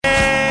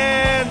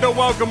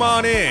welcome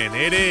on in.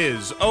 It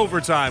is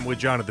Overtime with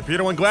Jonathan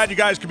Peterlin. Glad you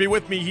guys could be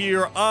with me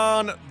here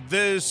on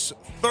this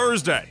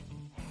Thursday.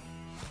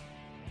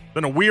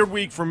 Been a weird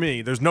week for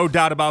me. There's no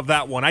doubt about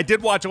that one. I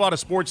did watch a lot of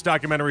sports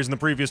documentaries in the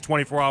previous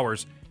 24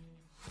 hours.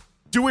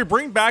 Do we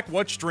bring back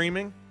What's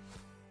Streaming?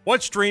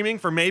 What's Streaming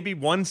for maybe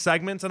one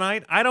segment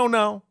tonight? I don't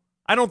know.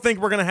 I don't think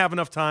we're going to have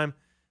enough time.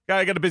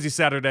 I got a busy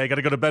Saturday. I got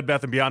to go to Bed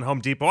Bath & Beyond, Home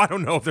Depot. I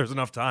don't know if there's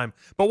enough time.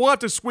 But we'll have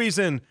to squeeze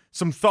in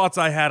some thoughts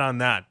I had on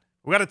that.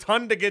 We got a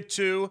ton to get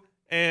to,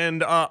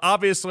 and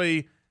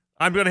obviously,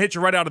 I'm going to hit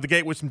you right out of the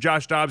gate with some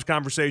Josh Dobbs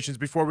conversations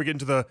before we get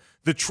into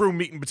the true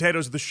meat and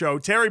potatoes of the show.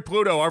 Terry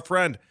Pluto, our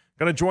friend,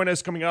 going to join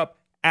us coming up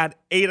at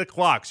 8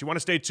 o'clock. So you want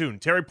to stay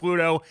tuned. Terry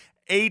Pluto,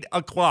 8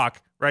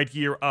 o'clock right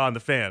here on The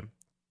Fan.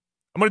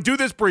 I'm going to do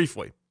this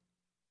briefly.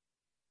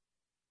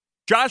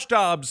 Josh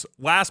Dobbs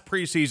last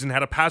preseason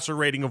had a passer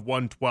rating of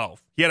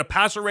 112. He had a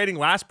passer rating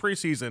last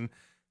preseason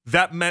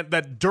that meant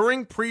that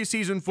during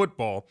preseason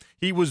football,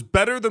 he was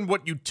better than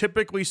what you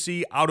typically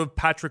see out of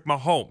Patrick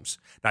Mahomes.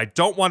 Now, I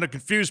don't want to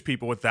confuse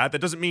people with that. That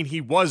doesn't mean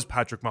he was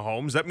Patrick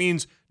Mahomes. That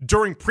means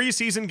during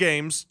preseason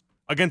games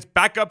against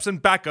backups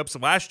and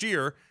backups last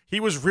year, he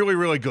was really,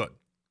 really good.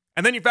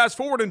 And then you fast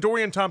forward and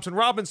Dorian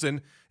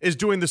Thompson-Robinson is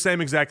doing the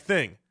same exact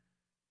thing.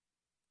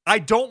 I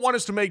don't want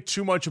us to make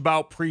too much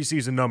about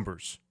preseason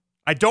numbers.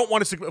 I don't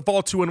want us to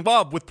fall too in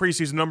love with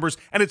preseason numbers,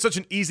 and it's such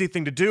an easy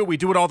thing to do. We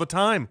do it all the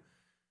time.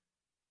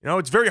 You know,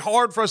 it's very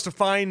hard for us to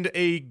find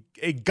a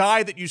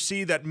guy that you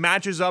see that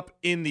matches up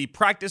in the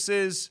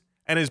practices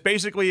and is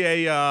basically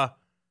a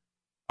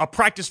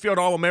practice field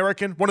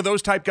All-American, one of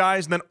those type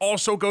guys, and then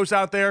also goes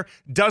out there,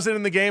 does it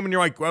in the game, and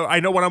you're like, well, I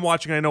know what I'm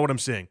watching, I know what I'm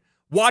seeing.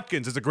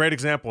 Watkins is a great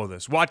example of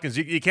this. Watkins,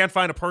 you can't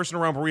find a person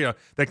around Berea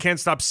that can't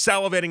stop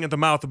salivating at the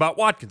mouth about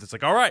Watkins. It's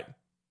like, all right,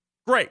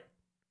 great.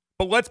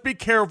 But let's be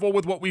careful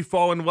with what we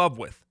fall in love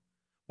with.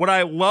 What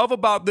I love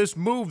about this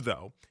move,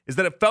 though, is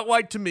that it felt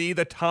like to me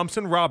that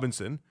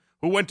Thompson-Robinson,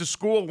 who went to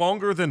school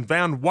longer than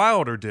Van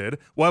Wilder did,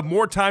 will have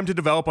more time to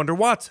develop under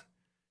Watson.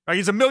 Right,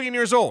 he's 1,000,000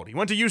 years old. He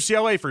went to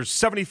UCLA for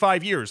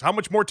 75 years. How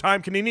much more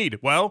time can he need?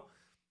 Well,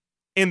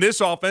 in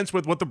this offense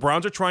with what the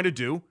Browns are trying to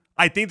do,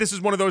 I think this is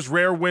one of those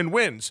rare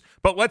win-wins.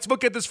 But let's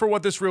look at this for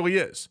what this really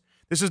is.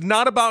 This is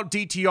not about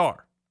DTR.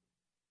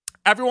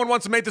 Everyone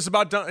wants to make this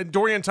about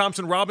Dorian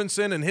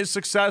Thompson-Robinson and his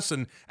success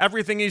and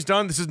everything he's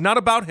done. This is not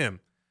about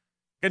him.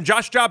 And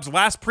Josh Dobbs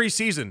last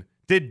preseason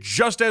did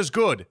just as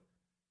good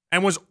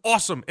and was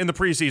awesome in the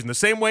preseason. The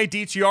same way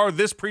DTR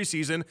this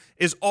preseason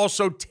is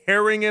also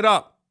tearing it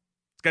up.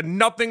 It's got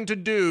nothing to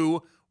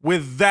do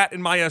with that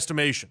in my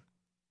estimation.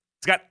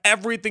 It's got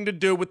everything to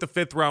do with the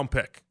 5th-round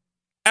pick.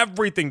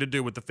 Everything to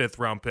do with the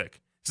 5th-round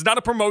pick. It's not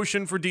a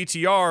promotion for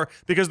DTR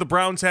because the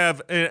Browns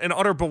have an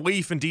utter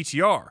belief in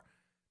DTR.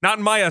 Not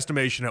in my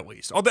estimation, at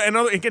least. Although, and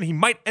again, he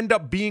might end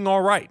up being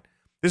all right.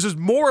 This is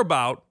more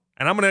about,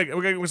 and we're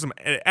going to get some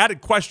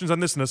added questions on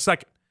this in a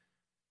second.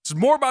 This is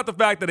more about the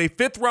fact that a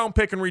 5th-round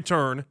pick in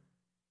return,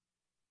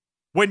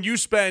 when you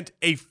spent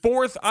a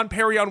 4th on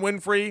Perion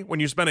Winfrey, when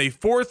you spent a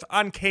 4th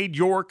on Cade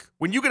York,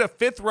 when you get a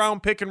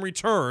 5th-round pick in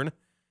return,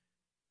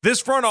 this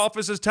front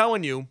office is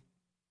telling you,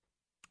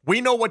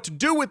 we know what to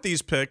do with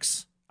these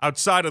picks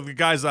outside of the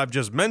guys I've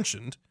just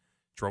mentioned.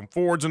 Jerome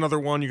Ford's another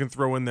one you can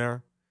throw in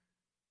there.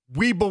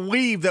 We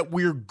believe that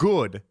we're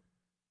good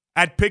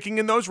at picking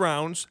in those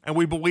rounds, and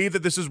we believe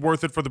that this is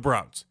worth it for the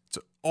Browns. It's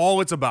all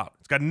it's about.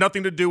 It's got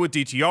nothing to do with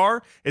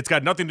DTR. It's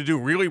got nothing to do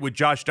really with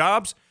Josh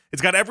Dobbs.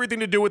 It's got everything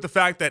to do with the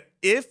fact that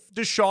if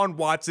Deshaun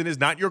Watson is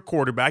not your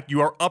quarterback,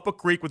 you are up a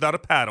creek without a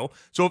paddle.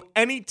 So if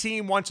any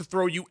team wants to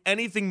throw you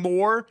anything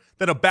more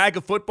than a bag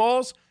of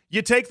footballs,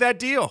 you take that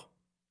deal.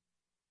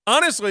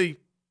 Honestly,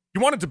 you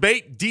want to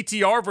debate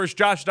DTR versus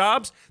Josh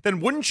Dobbs? Then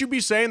wouldn't you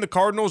be saying the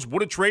Cardinals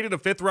would have traded a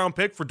 5th-round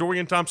pick for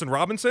Dorian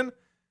Thompson-Robinson?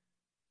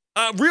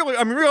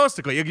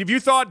 Realistically, if you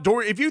thought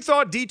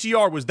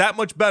DTR was that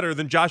much better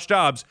than Josh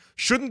Dobbs,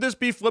 shouldn't this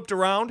be flipped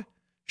around?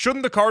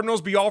 Shouldn't the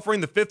Cardinals be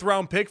offering the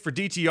 5th-round pick for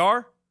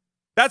DTR?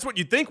 That's what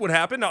you'd think would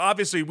happen. Now,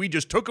 obviously, we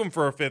just took him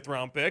for a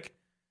 5th-round pick,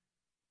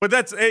 but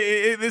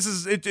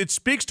it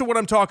speaks to what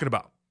I'm talking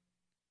about.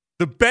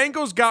 The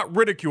Bengals got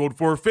ridiculed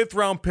for a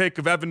 5th-round pick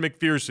of Evan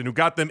McPherson, who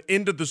got them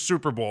into the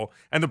Super Bowl,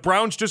 and the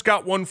Browns just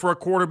got one for a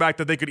quarterback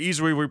that they could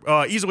easily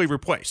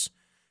replace.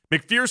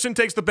 McPherson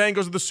takes the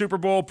Bengals to the Super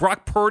Bowl.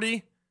 Brock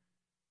Purdy,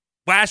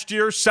 last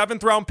year,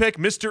 7th-round pick,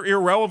 Mr.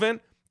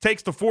 Irrelevant,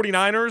 takes the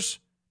 49ers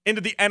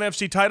into the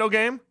NFC title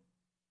game.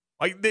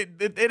 Like,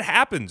 it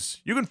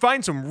happens. You can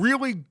find some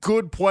really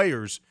good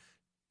players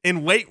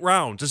in late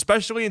rounds,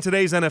 especially in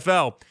today's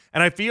NFL,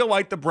 and I feel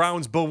like the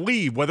Browns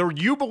believe, whether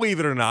you believe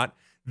it or not,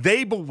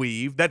 they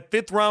believe that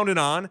 5th round and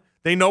on,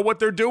 they know what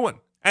they're doing.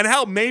 And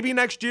hell, maybe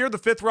next year, the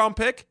 5th-round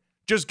pick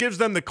just gives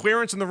them the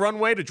clearance and the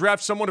runway to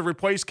draft someone to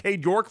replace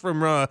Cade York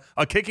from a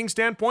kicking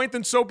standpoint,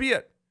 then so be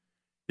it.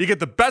 You get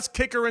the best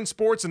kicker in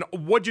sports, and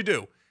what'd you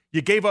do?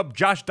 You gave up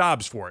Josh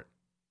Dobbs for it.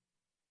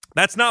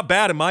 That's not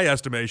bad in my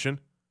estimation.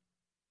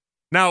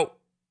 Now,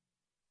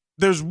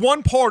 there's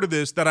one part of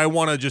this that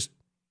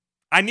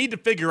I need to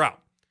figure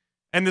out.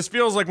 And this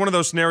feels like one of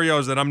those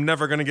scenarios that I'm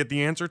never going to get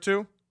the answer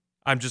to.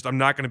 I'm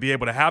not going to be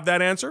able to have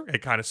that answer.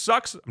 It kind of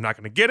sucks. I'm not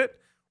going to get it.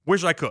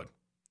 Wish I could.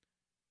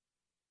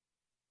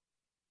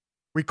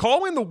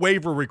 Recalling the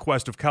waiver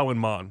request of Kellen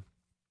Mond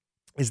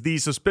is the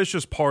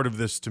suspicious part of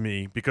this to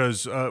me,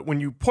 because when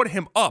you put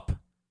him up,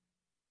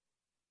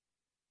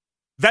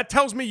 that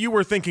tells me you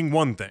were thinking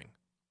one thing.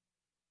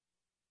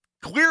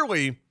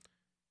 Clearly,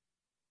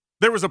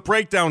 there was a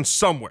breakdown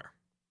somewhere.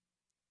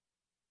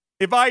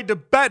 If I had to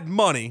bet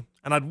money,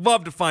 and I'd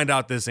love to find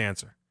out this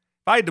answer,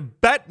 if I had to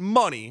bet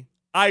money,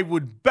 I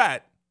would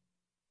bet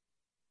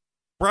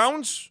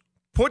Browns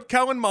put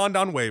Kellen Mond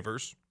on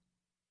waivers.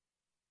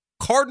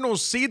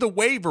 Cardinals see the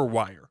waiver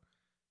wire.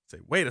 Say,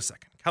 wait a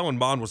second. Kellen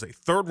Mond was a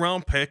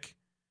third-round pick.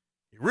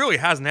 He really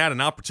hasn't had an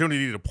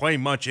opportunity to play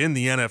much in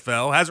the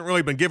NFL. Hasn't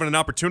really been given an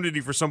opportunity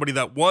for somebody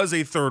that was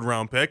a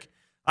third-round pick.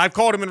 I've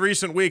called him in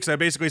recent weeks. I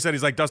basically said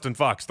he's like Dustin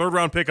Fox.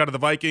 Third-round pick out of the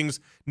Vikings.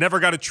 Never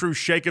got a true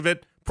shake of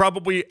it.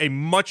 Probably a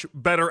much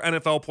better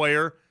NFL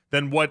player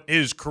than what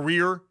his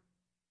career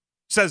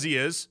says he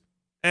is.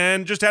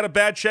 And just had a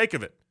bad shake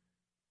of it.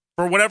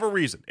 For whatever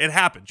reason. It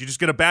happens. You just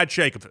get a bad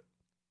shake of it.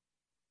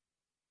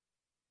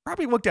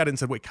 Probably looked at it and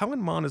said, wait,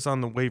 Kellen Mond is on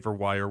the waiver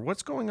wire.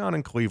 What's going on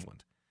in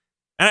Cleveland?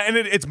 And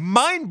it's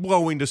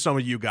mind-blowing to some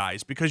of you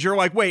guys, because you're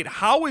like, wait,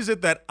 how is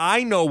it that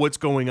I know what's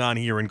going on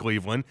here in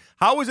Cleveland?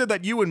 How is it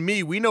that you and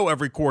me, we know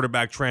every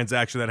quarterback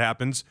transaction that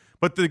happens,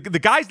 but the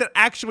guys that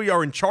actually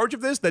are in charge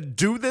of this, that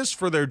do this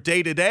for their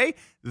day-to-day,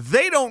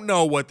 they don't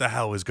know what the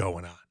hell is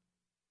going on.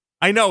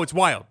 I know, it's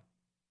wild.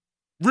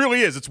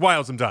 Really is. It's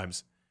wild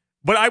sometimes.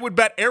 But I would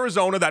bet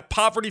Arizona, that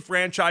poverty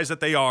franchise that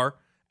they are,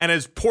 and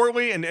as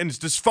poorly and as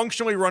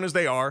dysfunctionally run as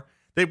they are,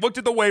 they've looked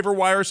at the waiver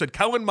wire, said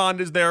Kellen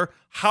Mond is there.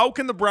 How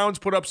can the Browns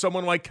put up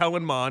someone like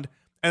Kellen Mond?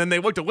 And then they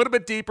looked a little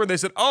bit deeper, and they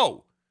said,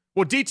 oh,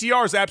 well,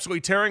 DTR is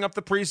absolutely tearing up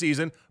the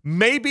preseason.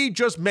 Maybe,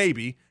 just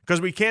maybe, because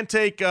we can't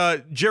take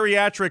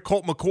geriatric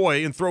Colt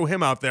McCoy and throw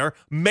him out there.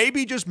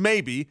 Maybe, just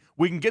maybe,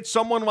 we can get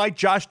someone like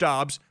Josh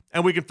Dobbs,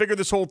 and we can figure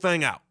this whole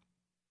thing out.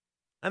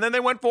 And then they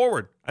went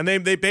forward, and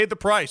they paid the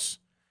price.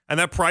 And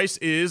that price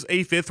is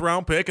a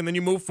fifth-round pick, and then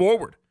you move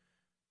forward.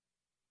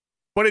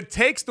 But it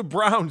takes the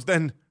Browns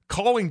then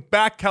calling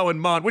back Kellen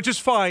Mond, which is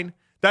fine.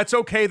 That's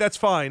okay. That's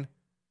fine.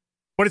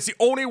 But it's the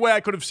only way I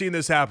could have seen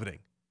this happening.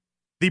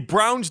 The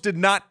Browns did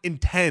not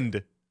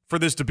intend for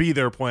this to be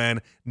their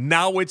plan.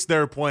 Now it's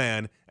their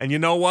plan. And you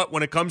know what?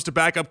 When it comes to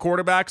backup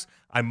quarterbacks,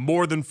 I'm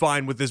more than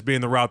fine with this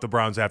being the route the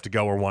Browns have to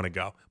go or want to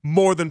go.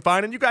 More than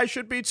fine. And you guys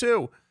should be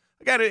too.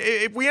 Again,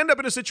 if we end up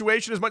in a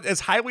situation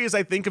as highly as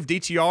I think of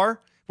DTR, if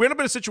we end up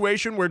in a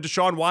situation where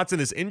Deshaun Watson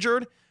is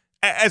injured,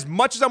 as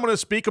much as I'm going to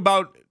speak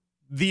about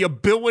the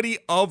ability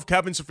of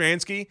Kevin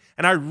Stefanski,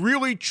 and I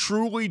really,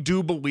 truly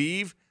do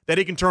believe that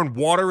he can turn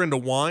water into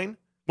wine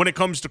when it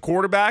comes to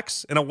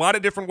quarterbacks in a lot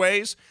of different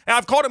ways. And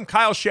I've called him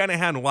Kyle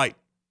Shanahan light.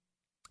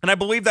 And I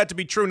believe that to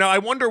be true. Now, I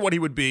wonder what he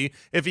would be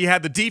if he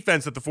had the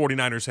defense that the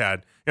 49ers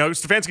had. You know,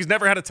 Stefanski's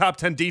never had a top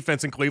 10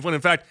 defense in Cleveland.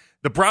 In fact,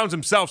 the Browns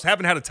themselves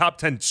haven't had a top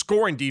 10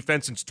 scoring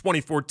defense since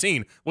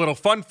 2014. Little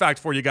fun fact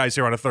for you guys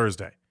here on a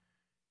Thursday.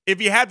 If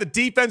he had the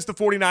defense the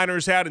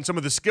 49ers had and some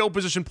of the skill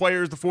position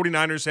players the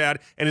 49ers had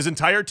in his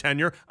entire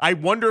tenure, I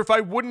wonder if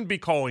I wouldn't be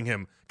calling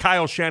him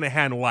Kyle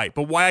Shanahan light.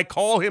 But why I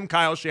call him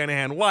Kyle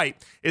Shanahan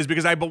light is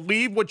because I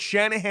believe what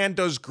Shanahan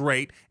does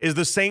great is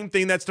the same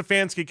thing that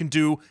Stefanski can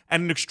do at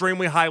an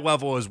extremely high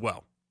level as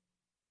well.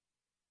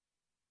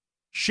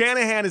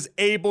 Shanahan is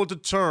able to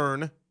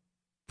turn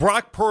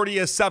Brock Purdy,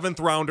 a seventh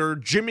rounder,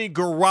 Jimmy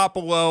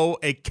Garoppolo,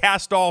 a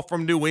cast-off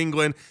from New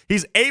England.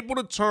 He's able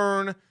to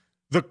turn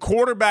the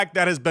quarterback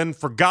that has been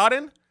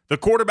forgotten, the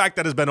quarterback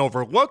that has been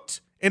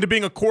overlooked, into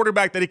being a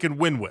quarterback that he can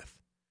win with.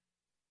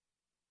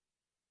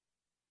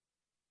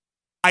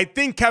 I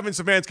think Kevin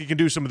Stefanski can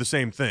do some of the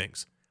same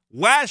things.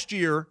 Last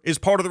year is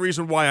part of the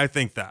reason why I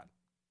think that.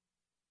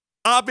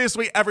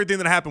 Obviously, everything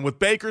that happened with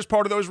Baker is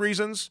part of those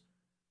reasons,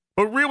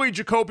 but really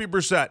Jacoby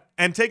Brissett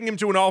and taking him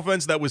to an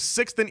offense that was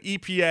sixth in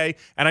EPA,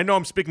 and I know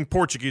I'm speaking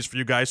Portuguese for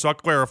you guys, so I'll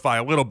clarify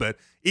a little bit.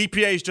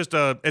 EPA is just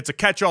it's a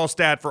catch-all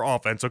stat for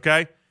offense,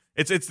 okay?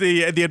 It's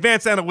the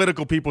advanced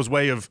analytical people's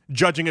way of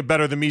judging it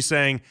better than me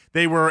saying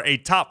they were a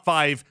top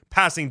 5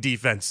 passing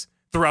defense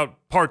throughout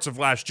parts of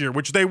last year,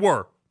 which they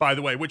were, by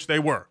the way, which they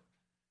were.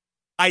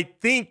 I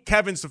think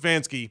Kevin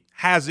Stefanski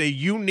has a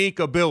unique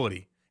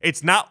ability.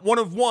 It's not one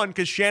of one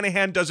because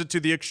Shanahan does it to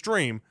the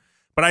extreme,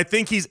 but I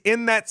think he's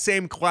in that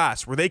same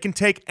class where they can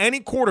take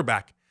any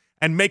quarterback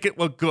and make it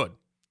look good.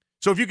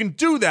 So if you can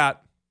do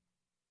that,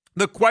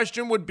 the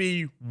question would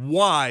be,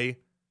 why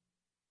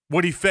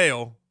would he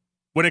fail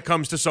when it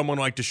comes to someone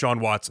like Deshaun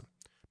Watson?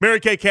 Mary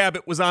Kay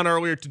Cabot was on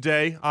earlier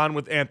today, on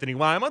with Anthony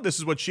Lima. This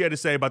is what she had to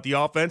say about the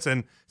offense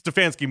and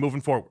Stefanski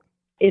moving forward.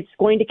 It's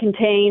going to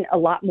contain a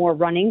lot more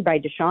running by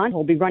Deshaun.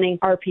 He'll be running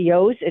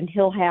RPOs, and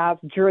he'll have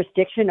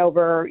jurisdiction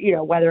over,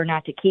 whether or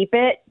not to keep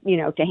it.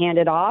 to hand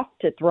it off,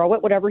 to throw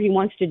it, whatever he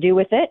wants to do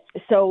with it.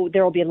 So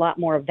there will be a lot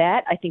more of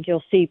that. I think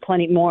you'll see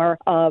plenty more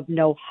of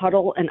no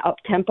huddle and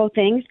up-tempo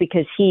things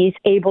because he's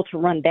able to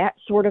run that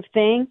sort of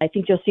thing. I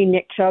think you'll see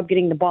Nick Chubb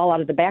getting the ball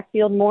out of the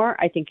backfield more.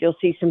 I think you'll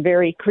see some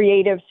very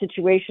creative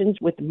situations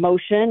with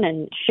motion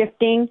and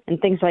shifting and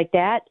things like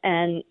that.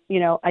 And,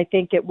 I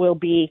think it will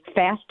be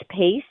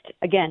fast-paced,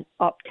 again,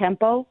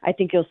 up-tempo. I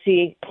think you'll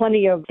see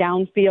plenty of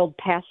downfield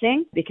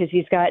passing because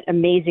he's got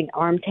amazing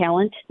arm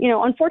talent.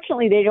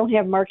 Unfortunately, they don't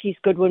have Marquise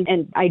Goodwin,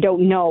 and I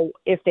don't know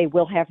if they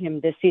will have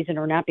him this season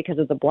or not because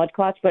of the blood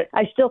clots, but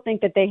I still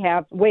think that they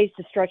have ways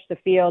to stretch the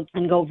field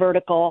and go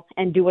vertical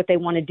and do what they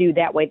want to do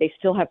that way. They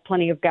still have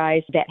plenty of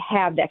guys that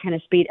have that kind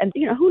of speed. And,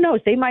 who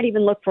knows? They might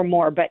even look for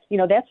more. But,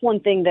 that's one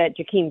thing that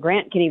Jakeem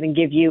Grant can even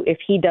give you if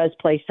he does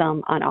play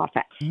some on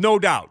offense. No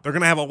doubt. They're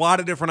going to have a lot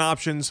of different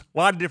options, a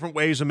lot of different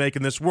ways of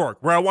making this work.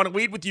 Where I want to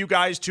lead with you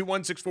guys,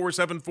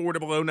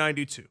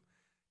 216-474-0092.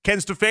 Can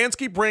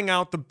Stefanski bring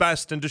out the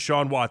best in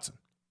Deshaun Watson?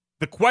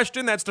 The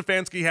question that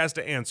Stefanski has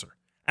to answer.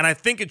 And I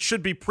think it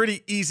should be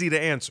pretty easy to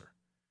answer.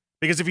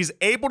 Because if he's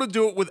able to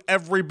do it with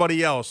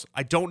everybody else,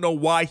 I don't know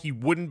why he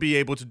wouldn't be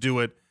able to do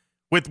it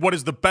with what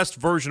is the best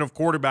version of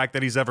quarterback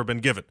that he's ever been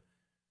given.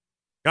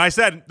 Now, I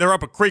said they're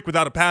up a creek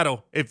without a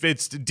paddle if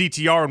it's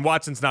DTR and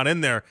Watson's not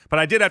in there, but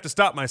I did have to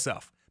stop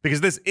myself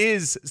because this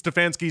is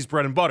Stefanski's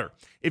bread and butter.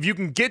 If you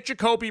can get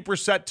Jacoby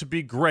Brissett to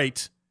be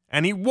great,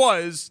 and he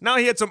was, now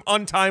he had some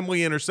untimely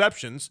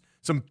interceptions,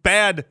 some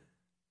bad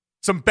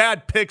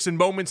picks and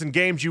moments in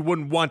games you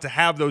wouldn't want to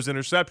have those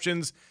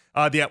interceptions.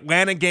 The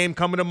Atlanta game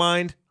coming to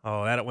mind.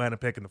 Oh, that Atlanta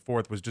pick in the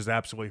fourth was just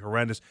absolutely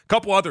horrendous. A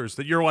couple others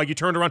that you're like, you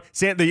turned around.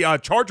 The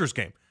Chargers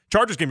game,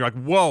 you're like,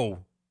 whoa,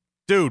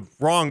 dude,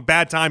 wrong,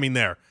 bad timing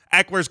there.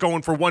 Eckler's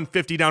going for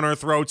 150 down our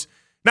throats.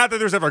 Not that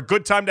there's ever a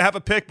good time to have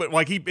a pick, but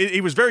like he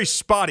was very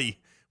spotty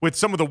with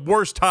some of the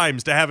worst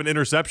times to have an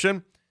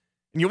interception.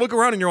 And you look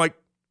around and you're like,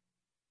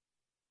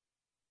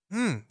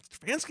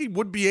 Stefanski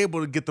would be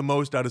able to get the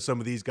most out of some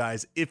of these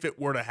guys if it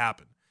were to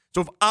happen.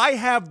 So if I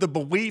have the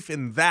belief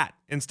in that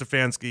in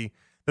Stefanski,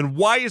 then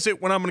why is it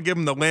when I'm going to give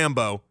him the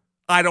Lambo,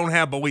 I don't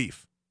have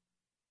belief?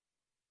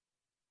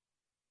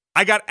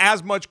 I got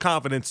as much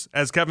confidence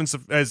as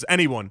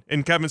anyone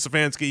in Kevin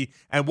Stefanski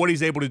and what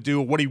he's able to do,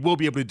 what he will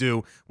be able to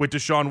do with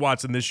Deshaun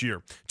Watson this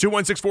year.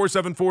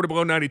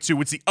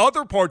 216-474-0092. It's the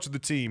other parts of the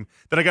team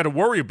that I got to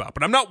worry about.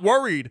 But I'm not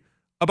worried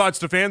about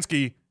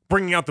Stefanski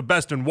bringing out the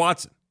best in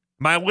Watson.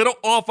 Am I a little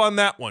off on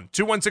that one?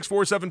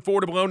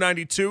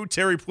 216-474-0092.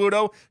 Terry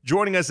Pluto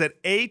joining us at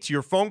 8.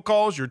 Your phone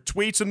calls, your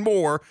tweets, and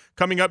more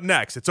coming up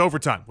next. It's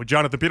Overtime with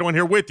Jonathan Peterlin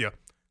here with you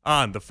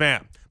on The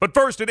Fan. But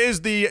first, it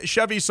is the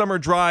Chevy Summer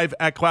Drive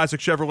at Classic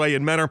Chevrolet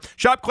in Mentor.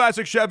 Shop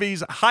Classic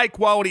Chevy's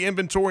high-quality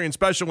inventory and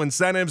special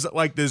incentives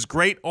like this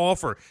great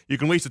offer. You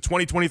can lease a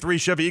 2023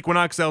 Chevy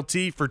Equinox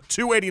LT for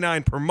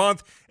 $289 per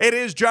month. It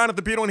is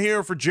Jonathan Peterlin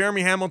here for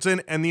Jeremy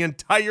Hamilton and the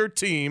entire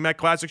team at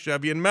Classic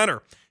Chevy in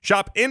Mentor.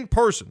 Shop in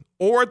person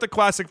or at the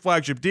Classic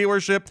Flagship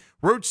Dealership,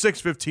 Route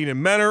 615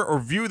 in Mentor, or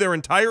view their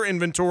entire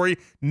inventory,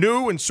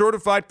 new and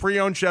certified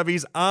pre-owned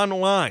Chevys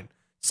online.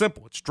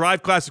 Simple. It's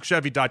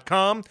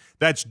driveclassicchevy.com.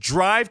 That's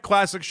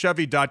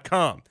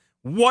driveclassicchevy.com.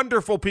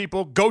 Wonderful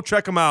people. Go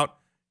check them out.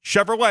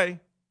 Chevrolet,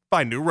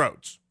 find new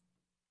roads.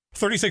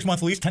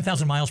 36-month lease,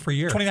 10,000 miles per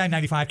year,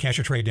 $29.95 cash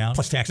or trade down,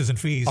 plus taxes and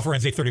fees. Offer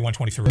ends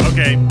 8/31/23.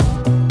 Okay.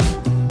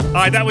 All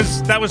right, that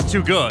was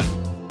too good.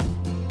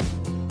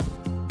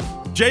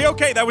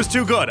 JOK, that was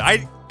too good.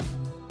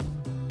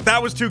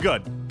 That was too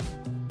good.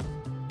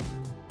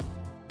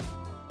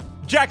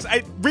 Jax,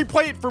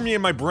 replay it for me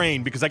in my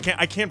brain because I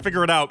can't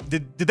figure it out.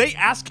 Did they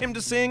ask him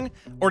to sing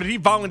or did he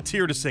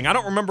volunteer to sing? I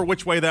don't remember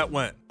which way that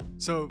went.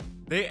 So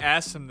they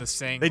asked him to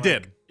sing. They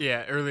did.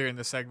 Yeah, earlier in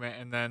the segment,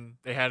 and then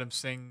they had him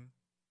sing.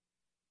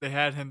 They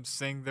had him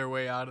sing their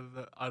way out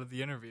of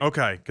the interview.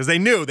 Okay, because they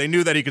knew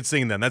that he could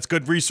sing. Then that's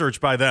good research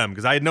by them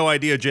because I had no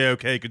idea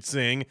JOK could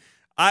sing.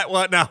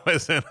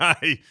 Listen,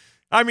 I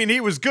mean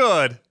he was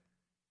good.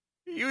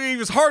 He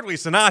was hardly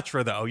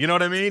Sinatra, though. You know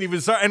what I mean? He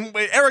was, and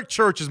Eric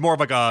Church is more of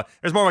like a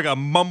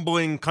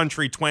mumbling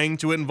country twang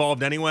to it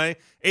involved anyway.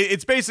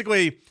 It's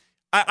basically,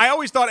 I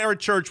always thought Eric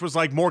Church was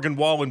like Morgan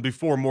Wallen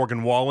before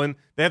Morgan Wallen.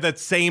 They have that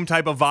same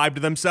type of vibe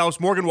to themselves.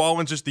 Morgan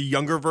Wallen's just the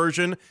younger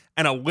version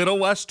and a little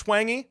less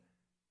twangy.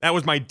 That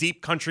was my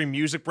deep country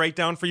music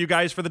breakdown for you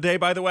guys for the day,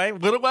 by the way. A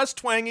little less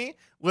twangy,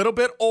 a little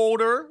bit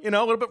older, a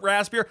little bit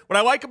raspier. What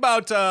I like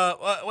about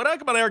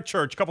Eric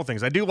Church, a couple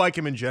things. I do like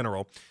him in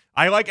general.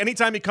 I like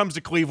anytime he comes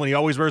to Cleveland, he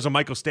always wears a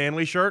Michael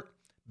Stanley shirt.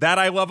 That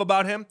I love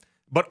about him.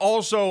 But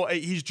also,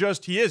 he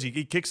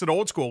kicks it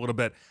old school a little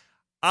bit.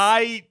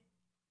 I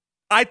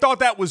thought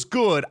that was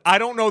good. I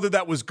don't know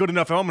that was good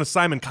enough. I'm going to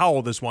Simon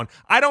Cowell this one.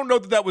 I don't know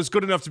that was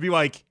good enough to be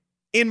like,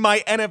 in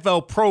my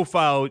NFL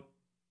profile,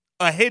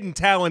 a hidden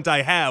talent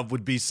I have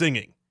would be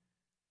singing.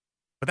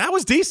 But that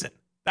was decent.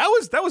 That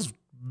was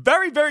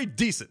very, very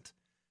decent.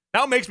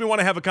 Now it makes me want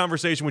to have a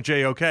conversation with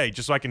JOK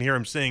just so I can hear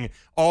him sing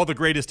all the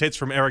greatest hits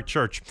from Eric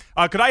Church.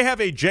 Could I have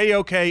a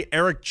JOK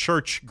Eric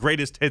Church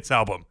greatest hits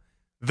album?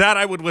 That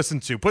I would listen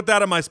to. Put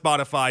that on my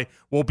Spotify.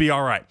 We'll be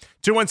all right.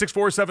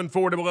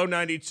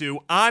 216-474-0092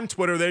 on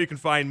Twitter. There you can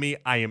find me.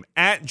 I am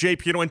at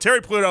JPuto. And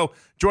Terry Pluto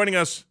joining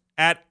us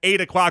at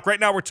 8 o'clock. Right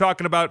now we're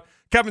talking about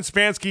Kevin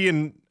Stefanski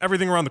and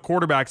everything around the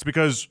quarterbacks,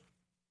 because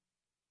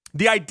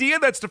the idea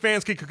that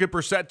Stefanski could get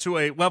Brissett to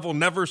a level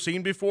never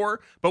seen before,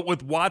 but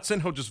with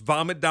Watson, he'll just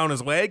vomit down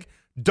his leg,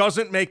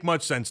 doesn't make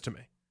much sense to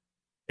me.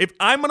 If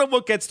I'm going to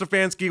look at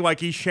Stefanski like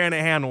he's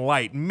Shanahan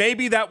light,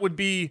 maybe that would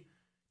be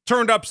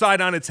turned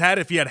upside on its head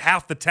if he had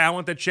half the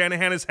talent that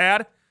Shanahan has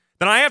had.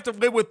 Then I have to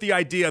live with the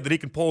idea that he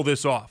can pull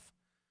this off.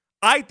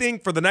 I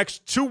think for the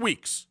next 2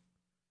 weeks,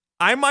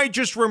 I might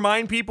just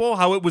remind people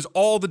how it was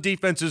all the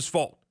defense's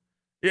fault.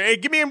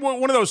 Give me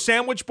one of those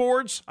sandwich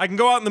boards. I can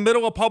go out in the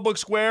middle of public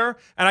square,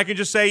 and I can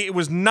just say it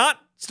was not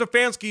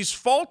Stefanski's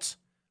fault.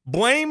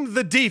 Blame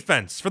the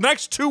defense. For the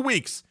next 2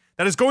 weeks,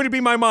 that is going to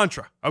be my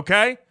mantra,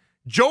 okay?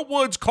 Joe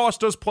Woods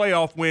cost us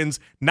playoff wins,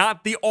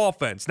 not the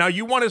offense. Now,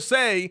 you want to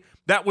say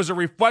that was a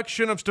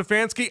reflection of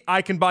Stefanski?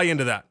 I can buy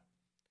into that.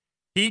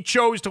 He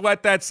chose to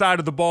let that side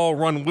of the ball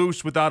run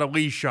loose without a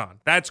leash on.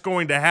 That's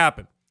going to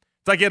happen.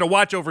 It's like he had to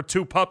watch over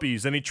 2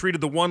 puppies, and he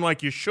treated the one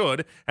like you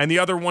should, and the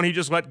other one he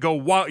just let go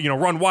wild,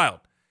 run wild.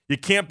 You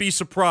can't be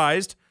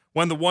surprised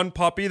when the one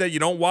puppy that you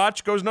don't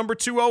watch goes number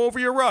 2-0 over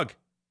your rug.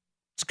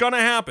 It's going to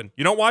happen.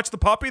 You don't watch the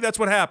puppy, that's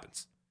what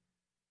happens.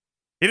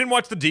 He didn't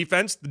watch the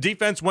defense. The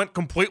defense went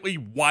completely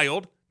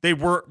wild. They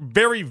were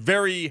very,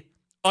 very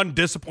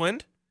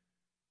undisciplined.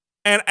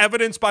 And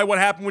evidenced by what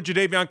happened with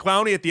Jadeveon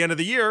Clowney at the end of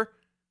the year,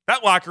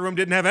 that locker room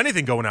didn't have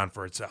anything going on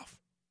for itself.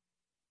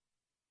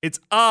 It's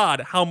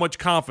odd how much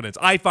confidence,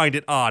 I find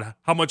it odd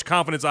how much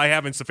confidence I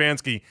have in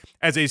Stefanski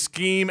as a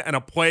scheme and a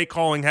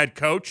play-calling head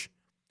coach.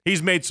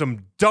 He's made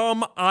some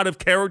dumb,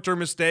 out-of-character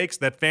mistakes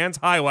that fans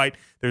highlight.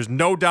 There's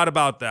no doubt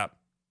about that.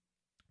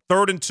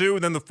 3rd and 2,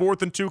 then the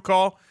 4th and 2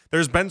 call.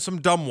 There's been some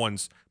dumb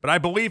ones, but I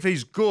believe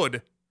he's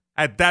good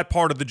at that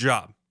part of the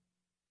job.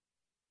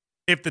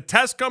 If the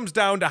test comes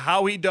down to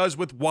how he does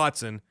with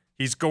Watson,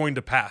 he's going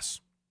to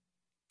pass.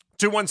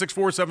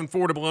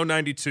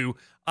 216-474-0092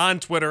 on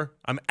Twitter.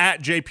 I'm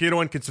at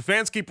JPuto. And can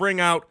Stefanski bring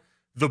out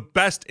the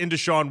best in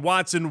Deshaun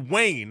Watson?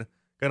 Wayne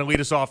going to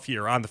lead us off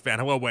here on The Fan.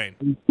 Hello, Wayne.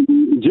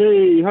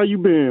 Jay, how you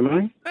been,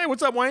 man? Hey,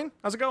 what's up, Wayne?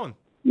 How's it going?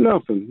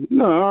 Nothing.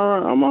 No,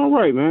 I'm all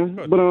right, man.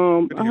 Good. But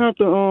Good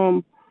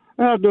to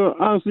I have to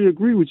honestly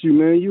agree with you,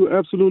 man. You're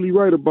absolutely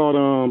right about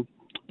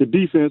the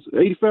defense.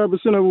 85%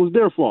 of it was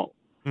their fault.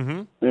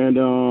 Mm-hmm. And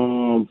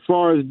as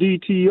far as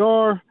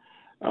DTR,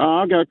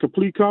 I got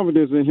complete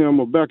confidence in him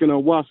of backing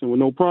up Watson with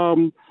no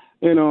problem.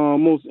 And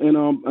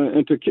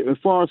as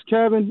far as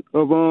Kevin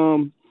of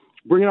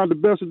bringing out the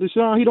best of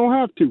Deshaun, he don't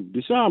have to.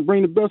 Deshaun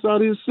bring the best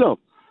out of himself.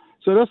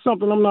 So that's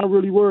something I'm not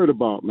really worried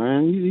about,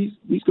 man.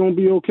 He's going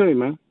to be okay,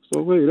 man.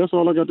 So, hey, that's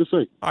all I got to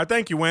say. All right,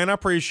 thank you, Wayne. I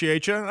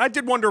appreciate you. I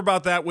did wonder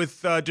about that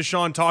with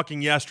Deshaun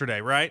talking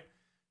yesterday, right?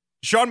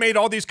 Deshaun made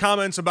all these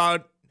comments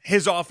about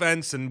his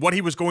offense and what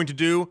he was going to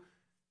do.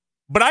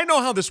 But I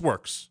know how this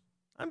works.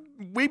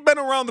 We've been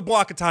around the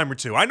block a time or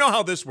two. I know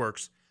how this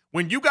works.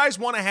 When you guys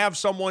want to have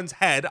someone's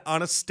head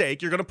on a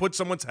stake, you're going to put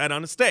someone's head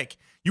on a stake.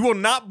 You will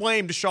not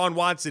blame Deshaun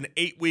Watson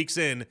 8 weeks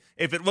in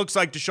if it looks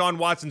like Deshaun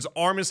Watson's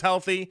arm is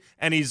healthy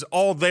and he's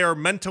all there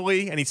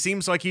mentally and he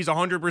seems like he's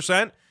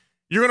 100%.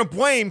 You're going to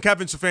blame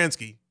Kevin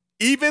Stefanski,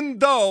 even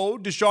though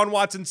Deshaun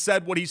Watson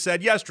said what he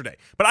said yesterday.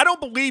 But I don't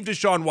believe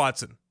Deshaun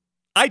Watson.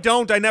 I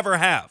don't. I never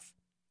have.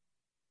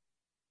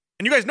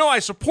 And you guys know I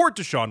support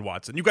Deshaun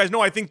Watson. You guys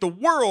know I think the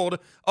world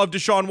of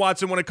Deshaun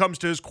Watson when it comes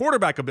to his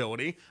quarterback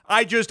ability.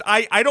 I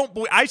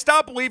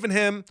stopped believing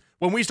him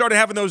when we started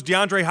having those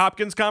DeAndre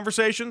Hopkins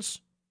conversations.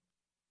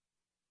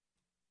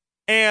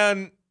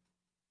 And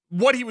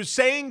what he was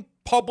saying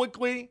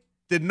publicly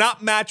did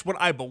not match what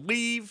I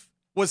believe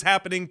was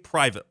happening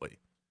privately.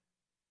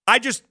 I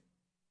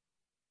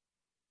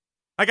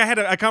had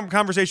a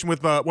conversation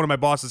with one of my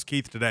bosses,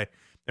 Keith, today.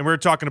 And we were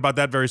talking about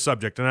that very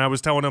subject. And I was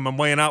telling him I'm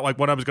laying out like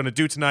what I was going to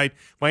do tonight,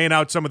 laying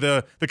out some of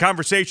the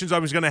conversations I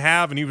was going to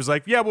have. And he was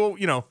like, yeah, well,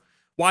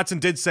 Watson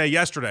did say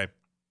yesterday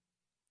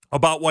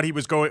about what he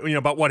was going,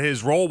 about what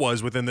his role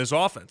was within this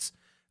offense.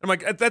 I'm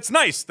like, that's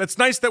nice. That's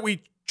nice that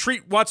we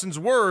treat Watson's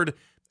word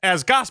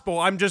as gospel.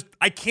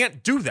 I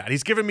can't do that.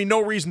 He's given me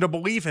no reason to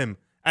believe him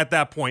at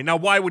that point. Now,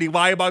 why would he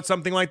lie about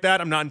something like that?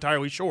 I'm not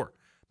entirely sure.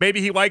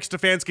 Maybe he likes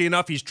Stefanski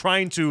enough. He's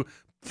trying to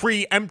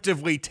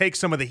preemptively take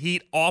some of the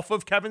heat off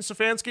of Kevin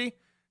Stefanski.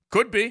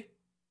 Could be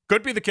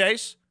the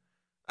case.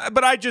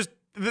 But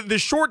the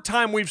short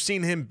time we've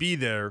seen him be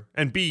there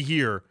and be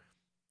here,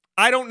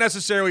 I don't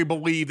necessarily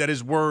believe that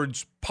his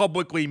words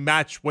publicly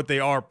match what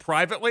they are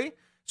privately.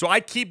 So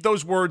I keep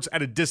those words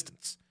at a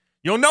distance.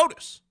 You'll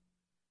notice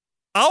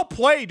I'll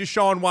play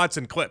Deshaun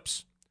Watson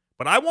clips,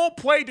 but I won't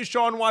play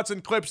Deshaun Watson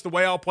clips the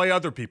way I'll play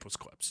other people's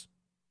clips.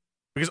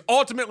 Because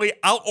ultimately,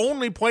 I'll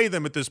only play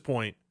them at this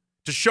point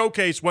to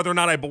showcase whether or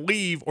not I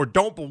believe or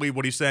don't believe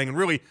what he's saying, and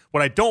really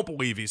what I don't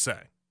believe he's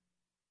saying.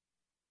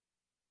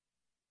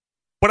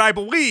 But I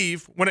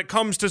believe when it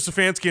comes to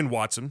Stefanski and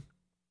Watson,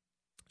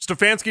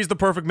 Stefanski's the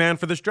perfect man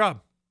for this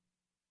job.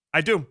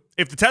 I do.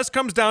 If the test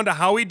comes down to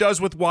how he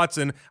does with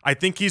Watson, I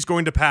think he's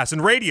going to pass.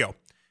 In radio,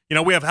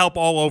 we have help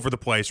all over the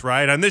place,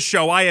 right? On this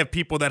show, I have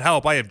people that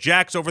help. I have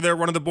Jax over there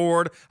running the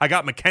board. I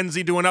got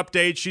Mackenzie doing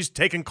updates. She's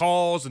taking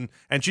calls, and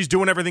she's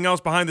doing everything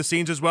else behind the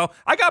scenes as well.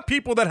 I got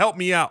people that help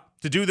me out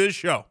to do this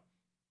show.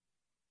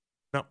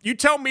 Now, you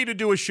tell me to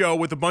do a show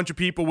with a bunch of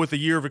people with a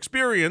year of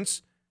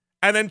experience,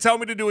 and then tell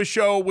me to do a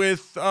show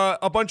with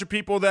a bunch of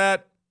people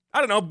that, I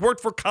don't know,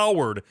 worked for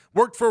Coward,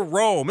 worked for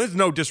Rome. There's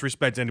no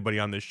disrespect to anybody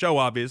on this show,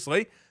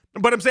 obviously.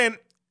 But I'm saying,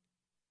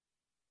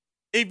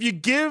 if you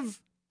give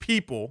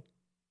people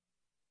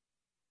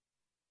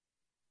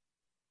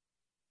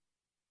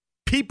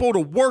to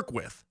work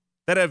with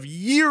that have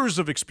years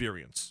of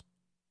experience,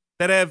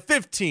 that have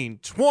 15,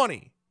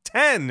 20,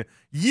 10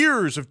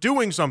 years of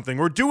doing something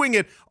or doing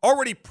it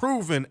already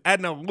proven at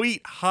an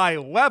elite high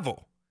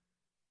level,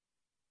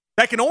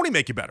 that can only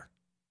make you better.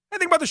 I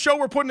think about the show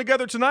we're putting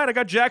together tonight. I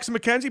got Jackson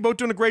McKenzie both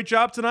doing a great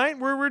job tonight.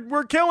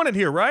 We're killing it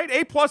here, right?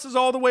 A+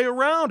 all the way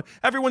around.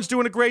 Everyone's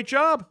doing a great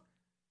job.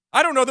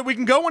 I don't know that we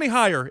can go any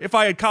higher if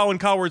I had Colin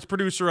Coward's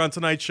producer on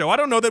tonight's show. I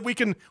don't know that we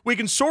can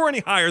soar any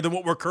higher than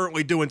what we're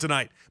currently doing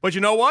tonight. But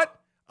you know what?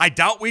 I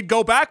doubt we'd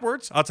go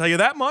backwards. I'll tell you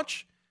that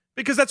much.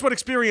 Because that's what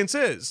experience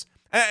is.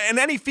 In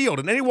any field,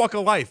 in any walk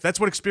of life, that's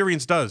what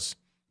experience does.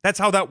 That's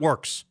how that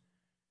works.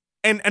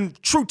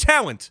 And true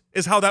talent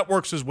is how that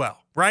works as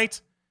well, right?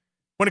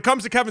 When it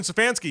comes to Kevin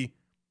Stefanski,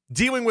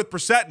 dealing with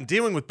Brissett and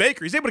dealing with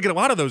Baker, he's able to get a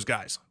lot out of those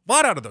guys.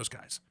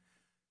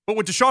 But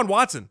with Deshaun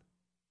Watson,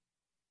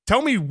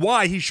 tell me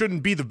why he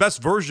shouldn't be the best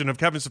version of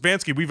Kevin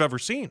Stefanski we've ever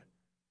seen.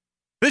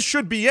 This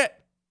should be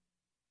it.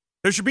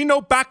 There should be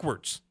no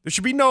backwards. There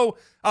should be no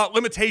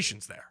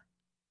limitations there.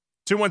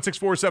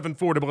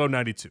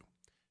 216-474-0092.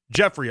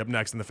 Jeffrey up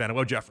next in the fan.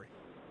 Hello, Jeffrey.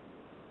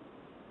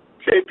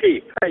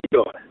 JP, how you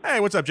doing? Hey,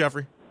 what's up,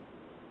 Jeffrey?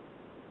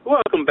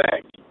 Welcome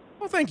back.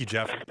 Well, thank you,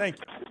 Jeffrey. Thank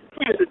you.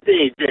 Here's the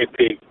thing,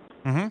 JP.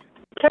 Mm-hmm.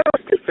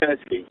 Kevin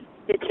Stefanski,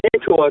 he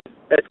came to us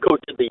as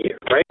Coach of the Year,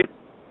 right?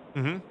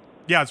 Mm-hmm.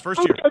 Yeah, it's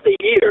first year. Coach of the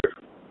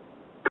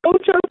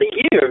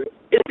Year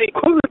is the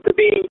equivalent to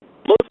being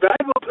most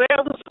valuable player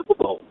of the Super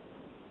Bowl.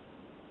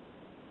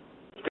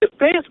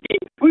 Stefanski,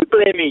 we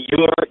blaming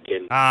York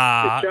and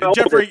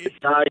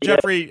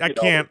Jeffrey,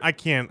 I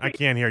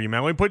can't hear you,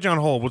 man. Let me put you on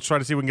hold. We'll try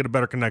to see if we can get a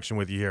better connection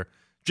with you here.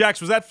 Jax,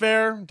 was that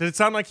fair? Did it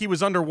sound like he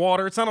was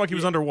underwater? It sounded like he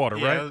was underwater,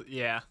 right?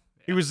 Yeah.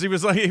 He was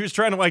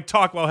trying to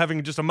talk while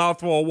having just a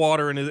mouthful of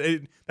water, and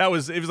it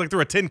was like through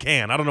a tin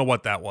can. I don't know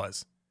what that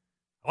was.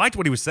 I liked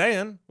what he was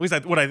saying. At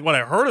least what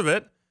I heard of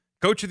it.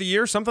 Coach of the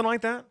Year, something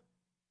like that.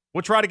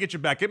 We'll try to get you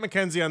back. Get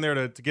Mackenzie on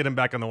there to get him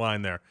back on the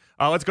line there.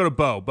 Let's go to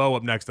Bo. Bo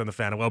up next on the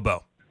fan. Hello,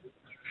 Bo.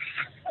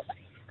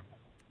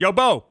 Yo,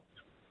 Bo.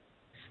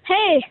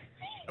 Hey.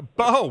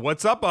 Bo,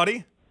 what's up,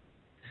 buddy?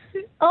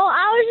 Oh,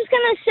 I was just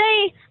going to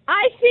say,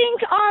 I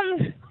think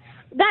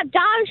that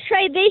Dobbs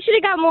trade, they should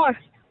have got more.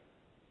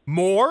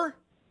 More?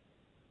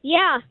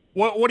 Yeah.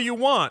 What do you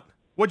want?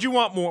 What'd you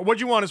want more?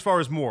 What'd you want as far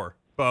as more,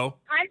 Bo?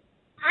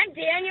 I'm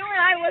Daniel, and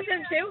I was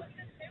him too.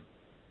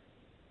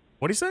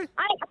 What'd he say?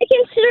 I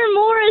consider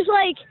more as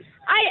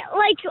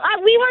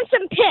we want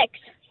some picks.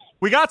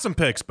 We got some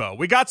picks, Bo.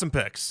 We got some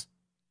picks.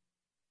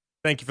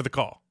 Thank you for the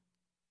call.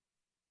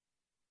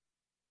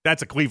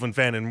 That's a Cleveland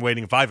fan in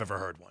waiting if I've ever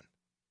heard one.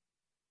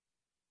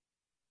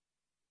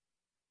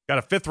 Got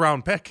a 5th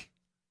round pick.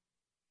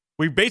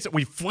 We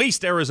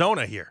fleeced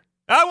Arizona here.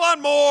 I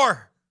want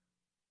more.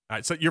 All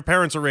right, so your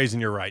parents are raising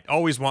you right.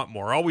 Always want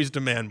more. Always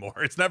demand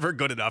more. It's never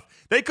good enough.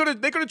 They could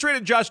have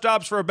traded Josh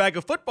Dobbs for a bag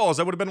of footballs.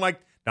 That would have been like,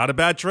 not a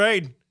bad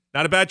trade.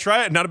 Not a bad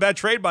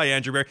trade by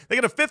Andrew Berry. They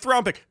got a 5th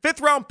round pick.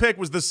 5th round pick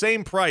was the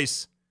same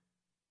price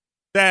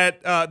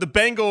that the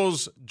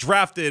Bengals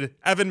drafted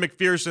Evan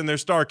McPherson, their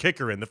star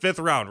kicker, in the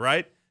 5th round,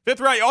 right? 5th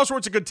round, all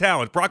sorts of good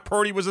talent. Brock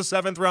Purdy was a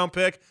 7th round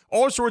pick.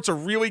 All sorts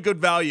of really good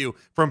value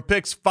from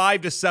picks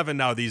 5 to 7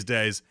 now these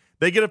days.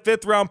 They get a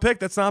 5th round pick.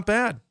 That's not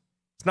bad.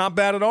 It's not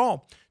bad at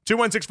all.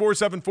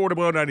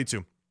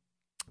 216-474-0092.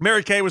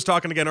 Mary Kay was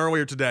talking again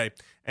earlier today,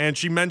 and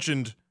she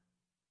mentioned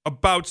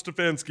about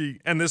Stefanski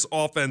and this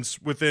offense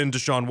within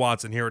Deshaun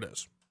Watson. Here it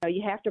is.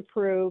 You have to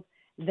prove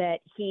that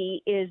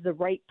he is the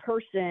right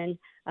person,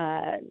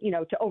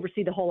 to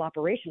oversee the whole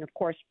operation, of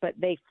course, but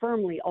they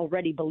firmly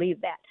already believe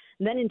that.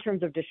 And then in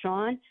terms of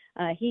Deshaun,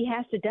 he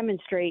has to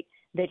demonstrate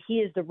that he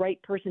is the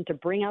right person to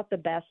bring out the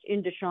best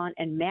in Deshaun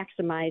and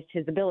maximize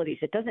his abilities.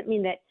 It doesn't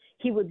mean that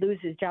he would lose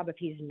his job if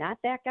he's not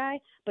that guy,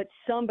 but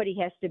somebody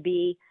has to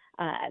be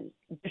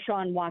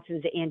Deshaun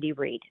Watson's Andy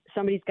Reid.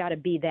 Somebody's got to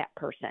be that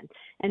person.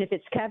 And if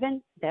it's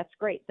Kevin, that's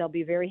great. They'll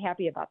be very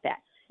happy about that.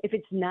 If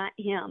it's not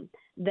him,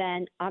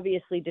 then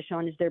obviously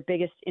Deshaun is their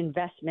biggest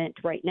investment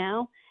right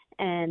now,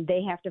 and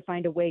they have to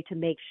find a way to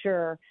make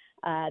sure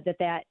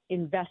that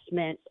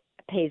investment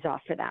pays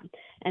off for them.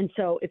 And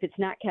so if it's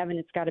not Kevin,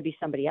 it's got to be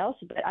somebody else.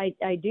 But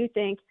I do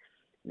think,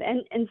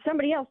 and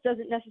somebody else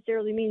doesn't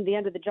necessarily mean the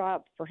end of the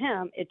job for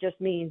him. It just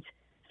means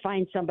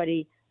find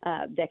somebody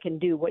that can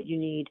do what you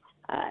need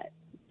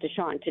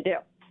Deshaun to do.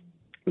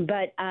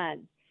 But I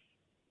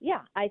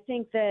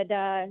think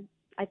that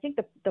I think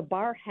the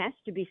bar has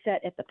to be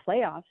set at the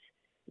playoffs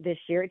this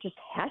year. It just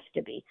has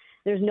to be.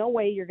 There's no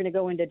way you're going to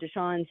go into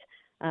Deshaun's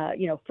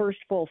first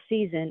full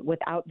season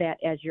without that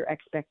as your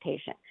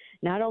expectation.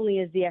 Not only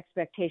is the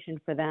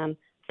expectation for them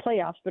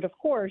playoffs, but of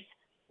course,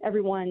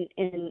 everyone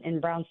in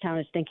Brownstown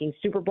is thinking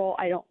Super Bowl.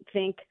 I don't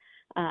think,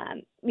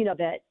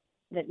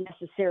 that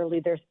necessarily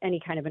there's any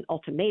kind of an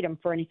ultimatum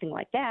for anything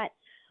like that.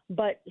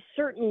 But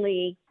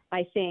certainly,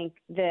 I think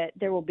that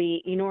there will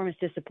be enormous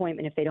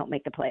disappointment if they don't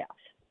make the playoffs.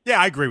 Yeah,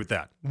 I agree with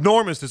that.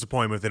 Enormous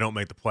disappointment if they don't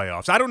make the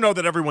playoffs. I don't know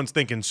that everyone's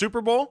thinking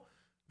Super Bowl.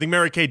 I think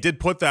Mary Kay did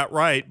put that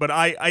right. But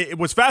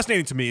what's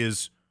fascinating to me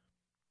is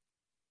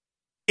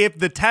if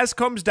the test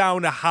comes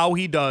down to how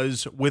he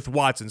does with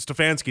Watson,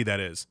 Stefanski that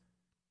is,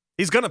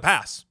 he's going to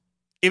pass.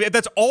 If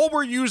that's all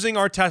we're using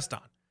our test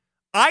on.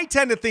 I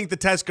tend to think the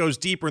test goes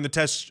deeper and the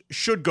test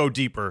should go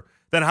deeper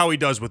than how he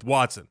does with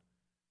Watson.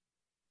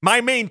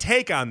 My main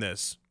take on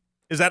this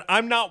is that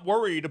I'm not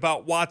worried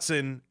about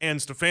Watson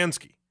and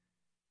Stefanski.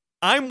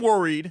 I'm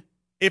worried,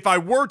 if I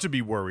were to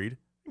be worried,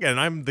 again,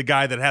 I'm the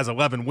guy that has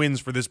 11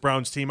 wins for this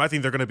Browns team. I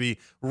think they're going to be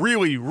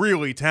really,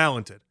 really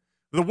talented.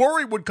 The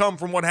worry would come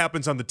from what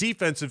happens on the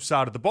defensive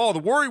side of the ball. The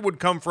worry would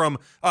come from,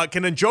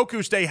 can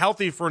Njoku stay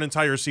healthy for an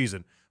entire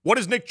season? What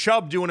does Nick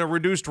Chubb do in a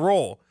reduced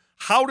role?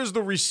 How does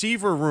the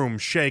receiver room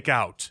shake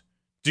out?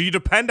 Do you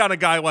depend on a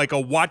guy like a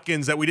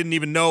Watkins that we didn't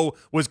even know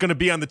was going to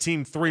be on the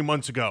team 3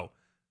 months ago?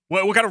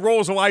 What kind of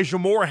roles Elijah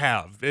Moore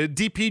have?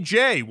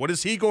 DPJ, what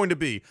is he going to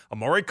be?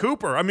 Amari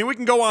Cooper. I mean, we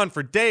can go on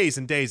for days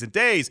and days and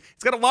days.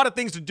 It's got a lot of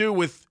things to do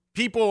with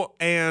people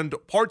and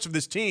parts of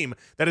this team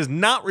that is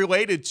not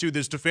related to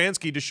this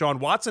Stefanski-Deshaun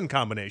Watson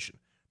combination.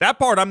 That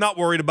part I'm not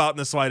worried about in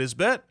the slightest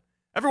bit.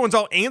 Everyone's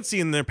all antsy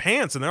in their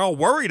pants, and they're all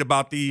worried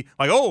about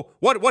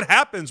what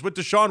happens with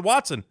Deshaun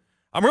Watson?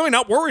 I'm really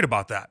not worried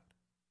about that.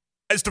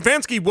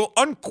 Stefanski will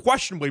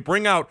unquestionably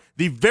bring out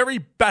the very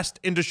best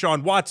in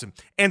Deshaun Watson.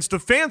 And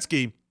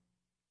Stefanski,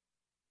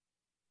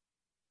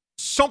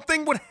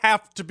 something would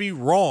have to be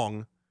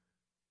wrong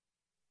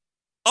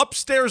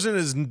upstairs in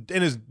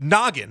his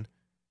noggin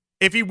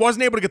if he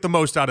wasn't able to get the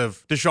most out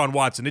of Deshaun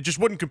Watson. It just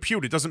wouldn't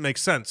compute. It doesn't make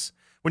sense.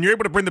 When you're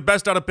able to bring the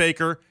best out of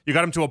Baker, you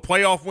got him to a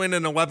playoff win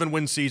and an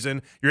 11-win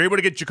season. You're able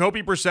to get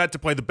Jacoby Brissett to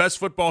play the best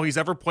football he's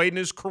ever played in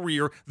his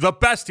career, the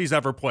best he's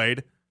ever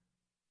played.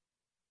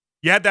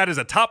 You had that as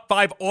a top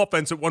 5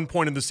 offense at one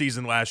point in the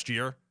season last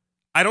year.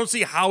 I don't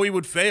see how he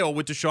would fail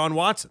with Deshaun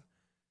Watson.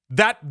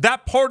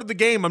 That part of the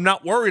game I'm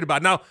not worried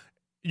about. Now,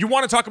 you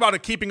want to talk about a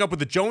keeping up with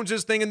the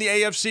Joneses thing in the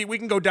AFC? We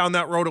can go down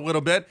that road a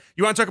little bit.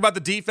 You want to talk about the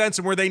defense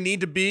and where they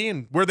need to be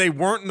and where they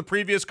weren't in the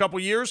previous couple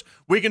years?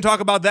 We can talk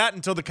about that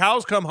until the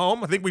cows come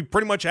home. I think we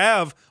pretty much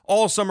have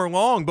all summer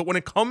long. But when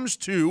it comes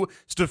to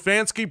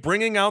Stefanski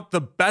bringing out the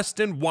best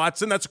in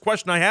Watson, that's a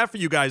question I have for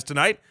you guys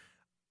tonight.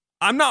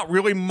 I'm not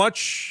really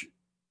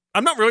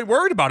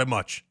worried about it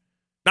much.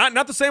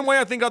 Not the same way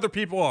I think other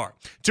people are.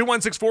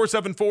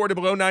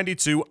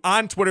 216-474-0092.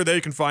 On Twitter, there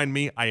you can find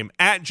me. I am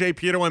at Jay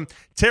Peterlin.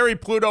 Terry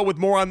Pluto with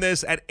more on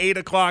this at 8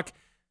 o'clock.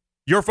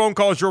 Your phone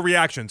calls, your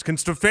reactions. Can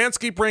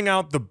Stefanski bring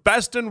out the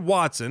best in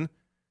Watson?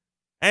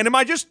 And am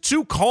I just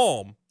too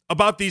calm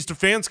about the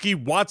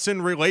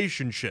Stefanski-Watson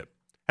relationship?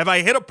 Have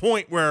I hit a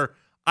point where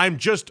I'm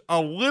just a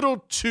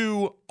little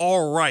too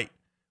all right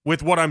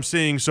with what I'm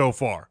seeing so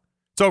far?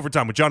 It's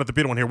overtime with Jonathan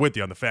Peterlin here with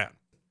you on The Fan.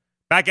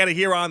 Back at it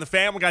here on The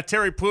Fan. We got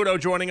Terry Pluto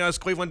joining us,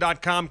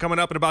 Cleveland.com, coming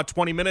up in about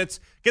 20 minutes.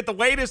 Get the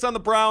latest on the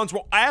Browns.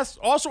 We'll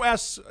also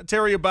ask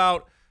Terry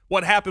about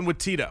what happened with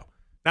Tito.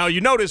 Now,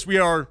 you notice we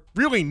are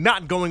really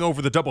not going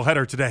over the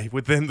doubleheader today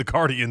within the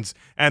Guardians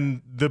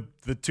and the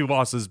 2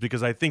 losses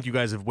because I think you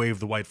guys have waved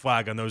the white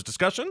flag on those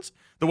discussions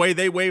the way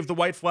they waved the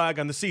white flag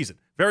on the season.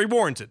 Very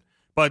warranted.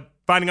 But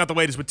finding out the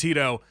latest with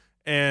Tito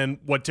and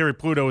what Terry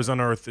Pluto has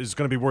unearthed is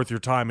going to be worth your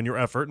time and your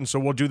effort. And so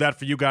we'll do that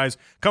for you guys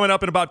coming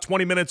up in about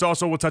 20 minutes.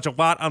 Also, we'll touch a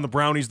lot on the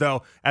Brownies,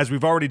 though, as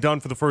we've already done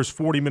for the first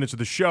 40 minutes of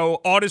the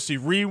show. Odyssey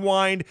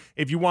Rewind,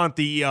 if you want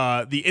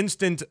the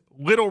instant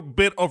little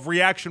bit of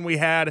reaction we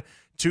had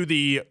to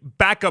the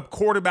backup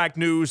quarterback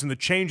news and the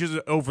changes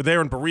over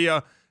there in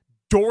Berea.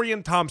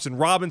 Dorian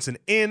Thompson-Robinson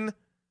in.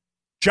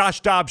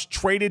 Josh Dobbs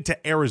traded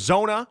to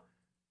Arizona.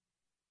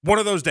 One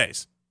of those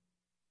days.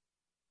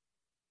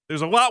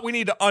 There's a lot we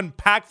need to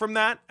unpack from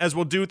that, as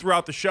we'll do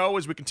throughout the show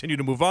as we continue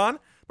to move on.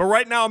 But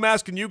right now I'm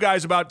asking you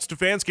guys about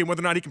Stefanski and whether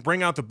or not he can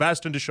bring out the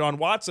best in Deshaun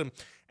Watson.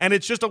 And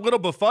it's just a little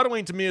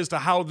befuddling to me as to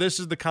how this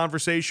is the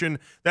conversation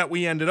that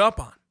we ended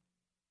up on.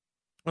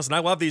 Listen, I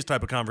love these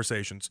type of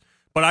conversations,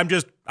 but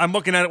I'm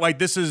looking at it like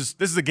this is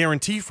a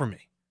guarantee for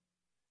me.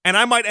 And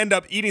I might end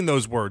up eating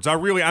those words.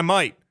 I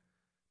might.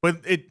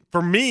 But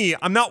for me,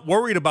 I'm not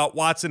worried about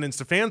Watson and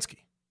Stefanski.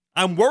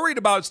 I'm worried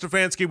about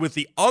Stefanski with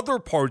the other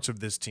parts of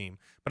this team,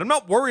 but I'm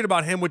not worried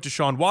about him with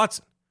Deshaun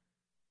Watson.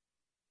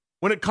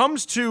 When it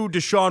comes to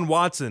Deshaun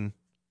Watson,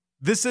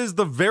 this is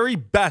the very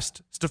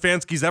best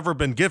Stefanski's ever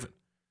been given.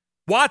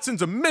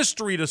 Watson's a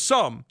mystery to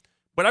some,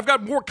 but I've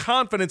got more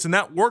confidence in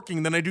that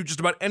working than I do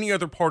just about any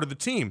other part of the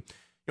team.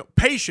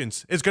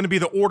 Patience is going to be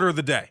the order of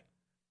the day.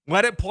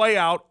 Let it play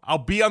out. I'll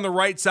be on the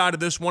right side of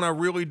this one. I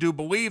really do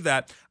believe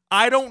that.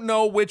 I don't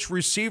know which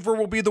receiver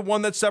will be the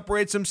one that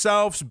separates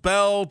himself.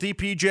 Bell,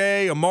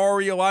 DPJ,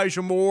 Amari,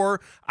 Elijah Moore.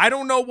 I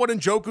don't know what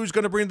Njoku's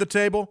going to bring to the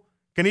table.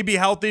 Can he be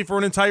healthy for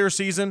an entire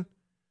season?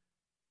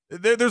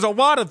 There's a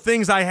lot of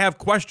things I have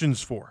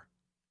questions for.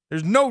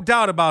 There's no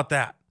doubt about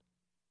that.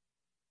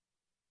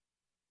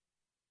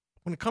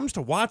 When it comes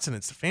to Watson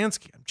and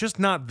Stefanski, I'm just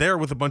not there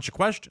with a bunch of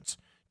questions.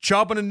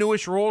 Chubb in a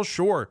newish role,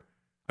 sure.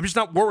 I'm just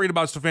not worried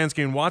about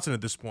Stefanski and Watson at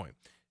this point.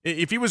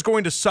 If he was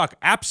going to suck,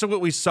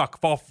 absolutely suck,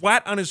 fall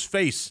flat on his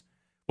face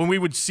when we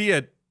would see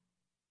it,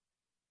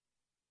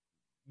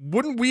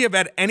 wouldn't we have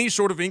had any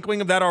sort of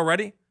inkling of that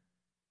already?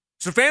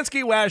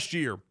 Stefanski last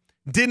year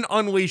didn't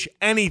unleash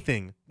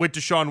anything with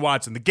Deshaun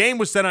Watson. The game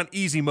was set on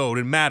easy mode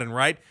in Madden,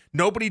 right?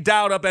 Nobody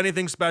dialed up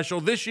anything special.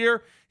 This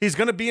year, he's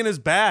going to be in his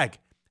bag.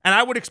 And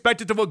I would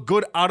expect it to look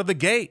good out of the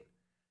gate.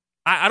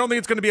 I don't think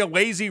it's going to be a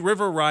lazy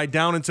river ride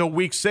down until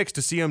week 6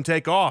 to see him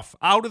take off.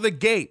 Out of the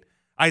gate,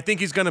 I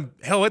think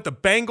he'll hit the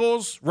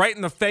Bengals right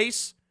in the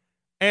face,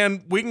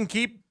 and we can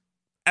keep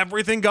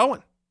everything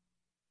going.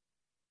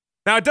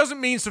 Now, it doesn't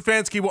mean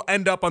Stefanski will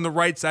end up on the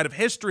right side of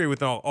history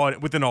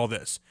within all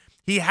this.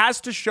 He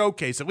has to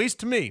showcase, at least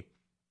to me,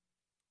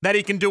 that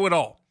he can do it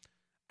all.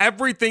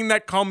 Everything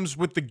that comes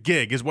with the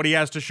gig is what he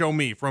has to show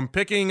me, from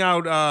picking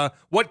out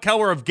what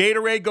color of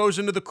Gatorade goes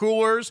into the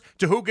coolers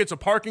to who gets a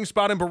parking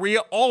spot in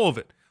Berea, all of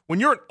it. When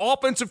you're an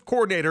offensive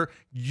coordinator,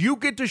 you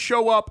get to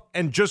show up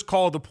and just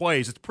call the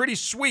plays. It's pretty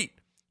sweet.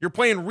 You're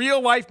playing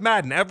real-life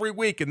Madden every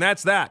week, and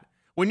that's that.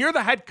 When you're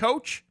the head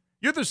coach,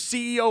 you're the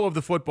CEO of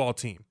the football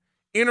team.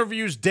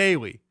 Interviews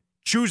daily,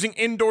 choosing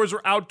indoors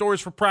or outdoors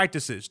for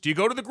practices. Do you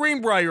go to the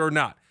Greenbrier or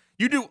not?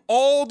 You do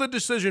all the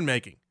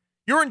decision-making.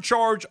 You're in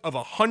charge of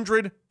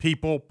 100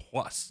 people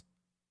plus.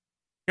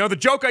 You know, the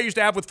joke I used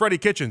to have with Freddie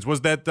Kitchens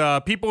was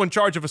that people in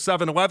charge of a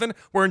 7-Eleven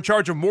were in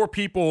charge of more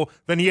people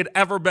than he had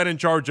ever been in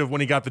charge of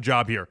when he got the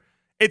job here.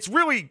 It's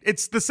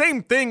the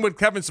same thing with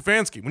Kevin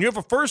Stefanski. When you have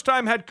a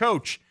first-time head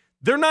coach,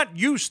 they're not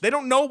used. They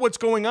don't know what's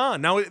going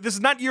on. Now, this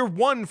is not year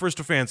 1 for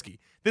Stefanski.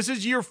 This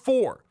is year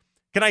 4.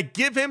 Can I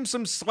give him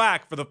some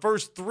slack for the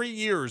first 3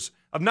 years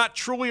of not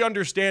truly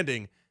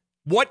understanding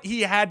what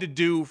he had to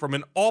do from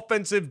an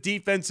offensive,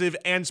 defensive,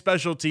 and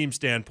special team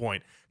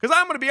standpoint? Because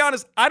I'm going to be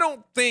honest, I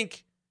don't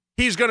think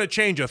he's going to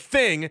change a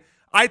thing.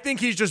 I think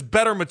he's just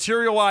better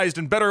materialized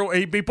and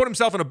he put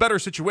himself in a better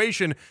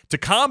situation to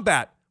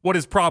combat what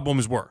his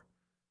problems were.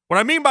 What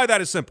I mean by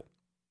that is simple.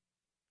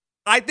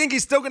 I think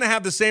he's still going to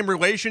have the same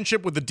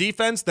relationship with the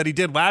defense that he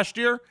did last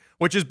year,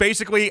 which is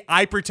basically,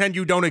 I pretend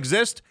you don't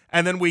exist,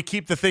 and then we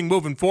keep the thing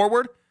moving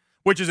forward,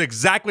 which is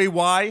exactly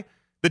why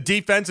the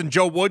defense and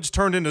Joe Woods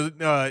turned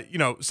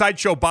into,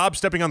 Sideshow Bob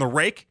stepping on the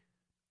rake.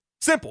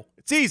 Simple.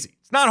 It's easy.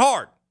 It's not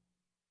hard.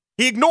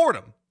 He ignored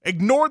him.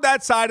 Ignored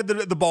that side of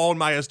the ball, in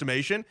my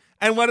estimation,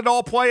 and let it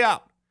all play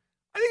out.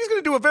 I think he's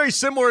going to do a very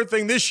similar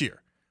thing this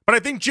year. But I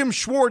think Jim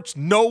Schwartz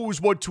knows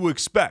what to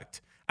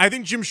expect. I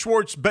think Jim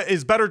Schwartz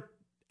is better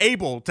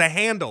able to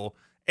handle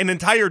an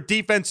entire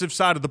defensive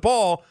side of the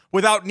ball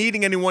without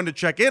needing anyone to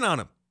check in on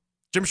him.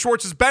 Jim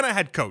Schwartz has been a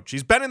head coach.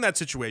 He's been in that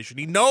situation.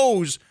 He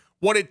knows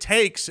what it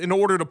takes in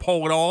order to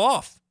pull it all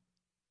off.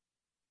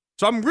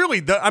 So I'm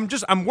worried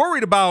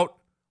about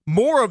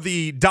more of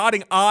the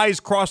dotting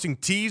I's, crossing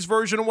T's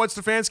version of what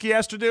Stefanski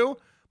has to do,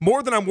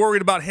 more than I'm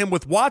worried about him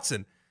with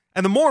Watson.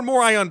 And the more and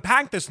more I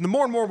unpack this, and the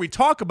more we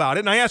talk about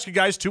it, and I ask you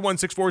guys,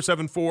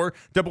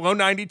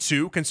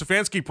 216-474-0092, can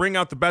Stefanski bring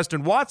out the best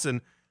in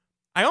Watson?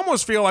 I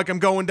almost feel like I'm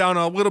going down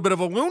a little bit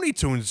of a Looney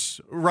Tunes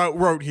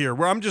route here,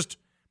 where am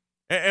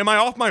I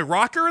off my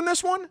rocker in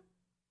this one?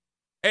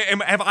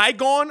 Have I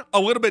gone a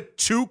little bit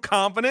too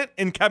confident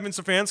in Kevin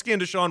Stefanski and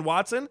Deshaun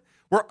Watson,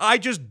 where I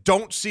just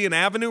don't see an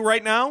avenue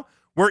right now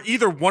where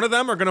either one of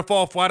them are going to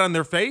fall flat on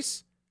their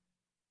face?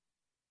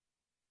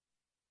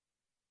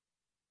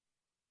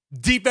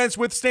 Defense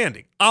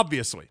withstanding,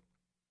 obviously.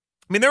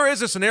 I mean, there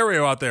is a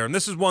scenario out there, and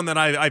this is one that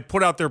I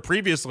put out there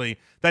previously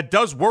that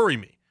does worry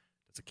me.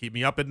 Does it keep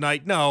me up at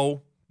night?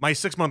 No. My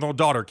 6-month-old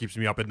daughter keeps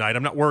me up at night.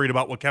 I'm not worried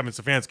about what Kevin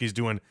Stefanski is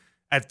doing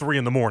at 3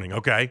 a.m,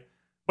 okay?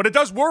 But it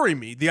does worry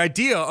me, the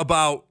idea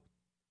about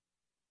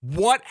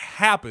what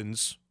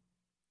happens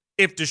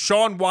if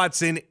Deshaun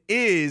Watson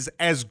is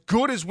as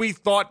good as we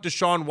thought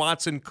Deshaun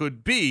Watson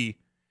could be,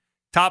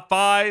 top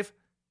 5,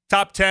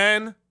 top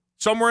 10,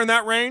 somewhere in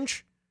that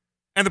range,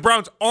 and the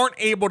Browns aren't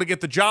able to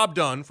get the job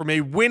done from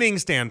a winning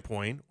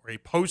standpoint or a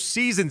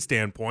postseason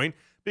standpoint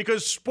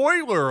because,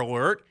 spoiler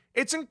alert,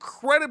 it's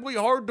incredibly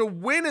hard to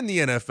win in the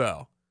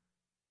NFL.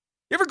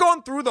 You ever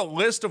gone through the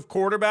list of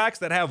quarterbacks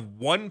that have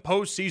one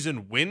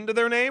postseason win to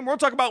their name? We'll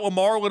talk about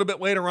Lamar a little bit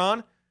later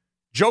on.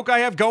 Joke I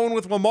have going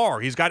with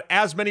Lamar. He's got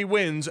as many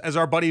wins as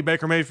our buddy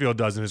Baker Mayfield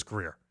does in his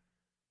career.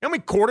 You know how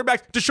many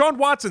quarterbacks? Deshaun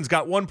Watson's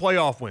got one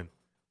playoff win.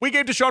 We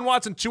gave Deshaun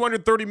Watson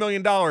 $230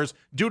 million.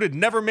 Dude had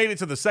never made it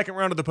to the second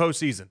round of the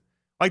postseason.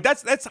 Like,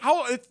 that's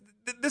how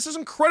this is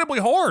incredibly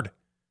hard.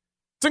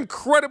 It's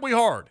incredibly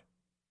hard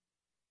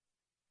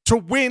to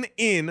win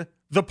in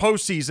the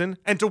postseason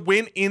and to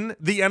win in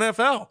the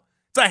NFL.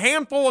 It's a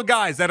handful of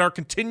guys that are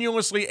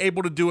continuously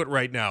able to do it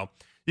right now.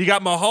 You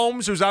got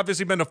Mahomes, who's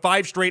obviously been to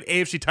 5 straight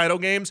AFC title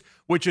games,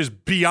 which is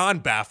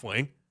beyond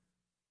baffling.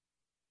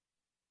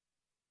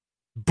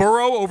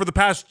 Burrow over the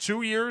past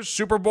 2 years,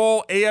 Super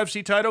Bowl,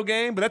 AFC title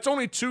game, but that's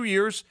only 2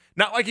 years.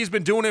 Not like he's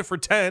been doing it for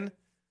 10.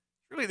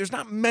 Really, there's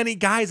not many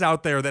guys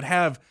out there that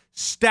have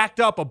stacked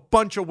up a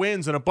bunch of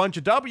wins and a bunch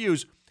of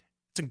W's.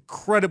 It's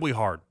incredibly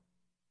hard.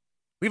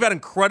 We've had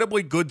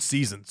incredibly good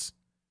seasons.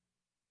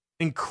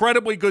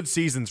 Incredibly good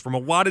seasons from a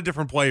lot of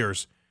different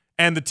players,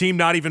 and the team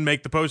not even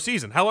make the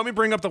postseason. Hell, let me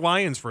bring up the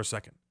Lions for a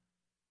second.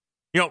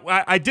 You know,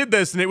 I did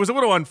this, and it was a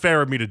little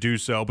unfair of me to do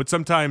so, but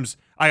sometimes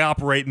I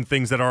operate in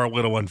things that are a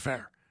little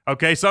unfair.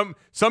 Okay?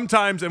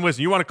 Sometimes, and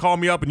listen, you want to call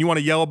me up and you want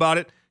to yell about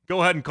it,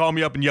 go ahead and call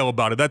me up and yell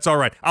about it. That's all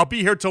right. I'll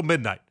be here till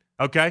midnight,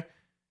 okay?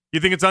 You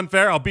think it's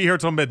unfair? I'll be here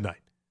till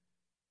midnight.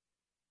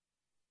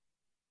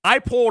 I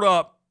pulled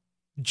up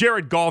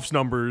Jared Goff's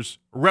numbers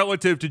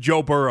relative to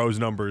Joe Burrow's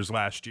numbers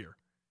last year.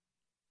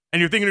 And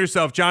you're thinking to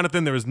yourself,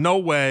 Jonathan, there is no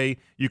way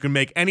you can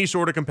make any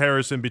sort of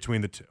comparison between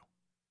the two.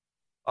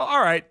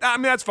 All right. I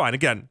mean, that's fine.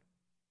 Again,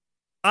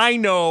 I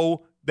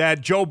know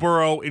that Joe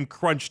Burrow in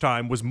crunch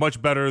time was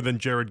much better than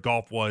Jared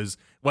Goff was,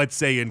 let's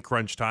say, in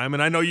crunch time.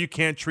 And I know you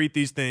can't treat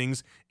these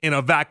things in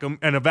a vacuum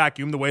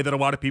the way that a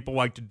lot of people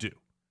like to do.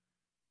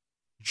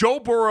 Joe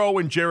Burrow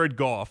and Jared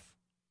Goff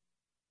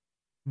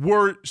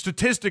were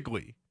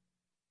statistically,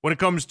 when it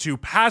comes to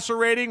passer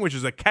rating, which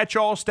is a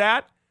catch-all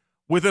stat,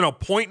 within 1.5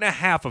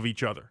 points of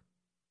each other.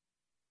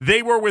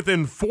 They were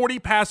within 40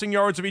 passing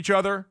yards of each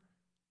other.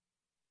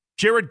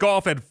 Jared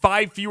Goff had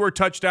 5 fewer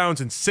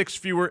touchdowns and 6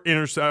 fewer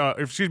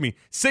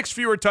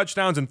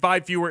touchdowns and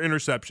 5 fewer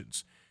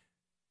interceptions.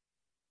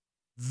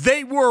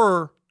 They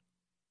were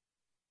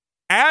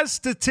as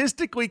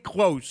statistically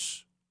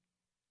close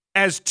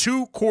as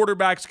 2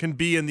 quarterbacks can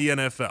be in the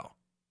NFL.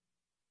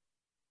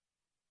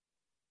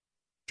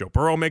 Joe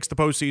Burrow makes the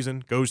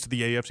postseason, goes to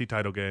the AFC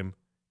title game.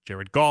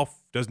 Jared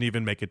Goff doesn't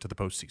even make it to the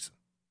postseason.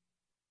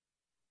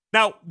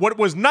 Now, what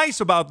was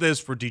nice about this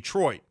for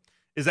Detroit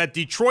is that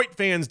Detroit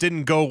fans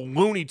didn't go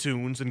Looney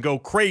Tunes and go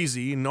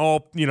crazy and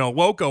all,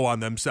 loco on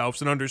themselves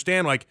and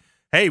understand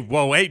hey,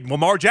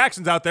 Lamar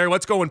Jackson's out there.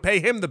 Let's go and pay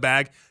him the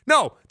bag.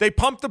 No, they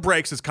pumped the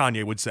brakes, as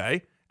Kanye would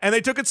say, and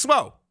they took it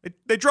slow.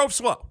 They drove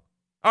slow.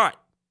 All right.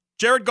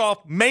 Jared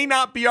Goff may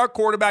not be our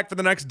quarterback for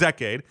the next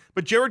decade,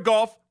 but Jared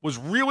Goff was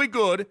really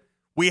good.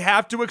 We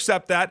have to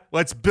accept that.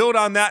 Let's build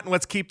on that, and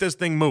let's keep this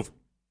thing moving.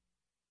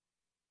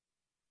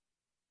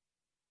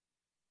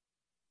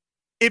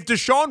 If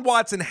Deshaun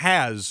Watson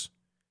has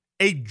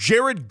a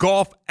Jared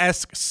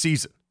Goff-esque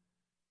season,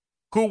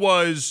 who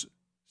was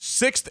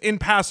 6th in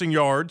passing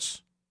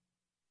yards,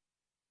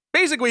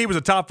 basically he was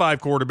a top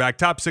 5 quarterback,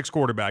 top 6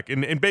 quarterback,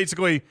 and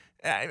basically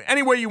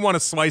any way you want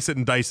to slice it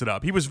and dice it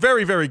up. He was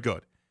very, very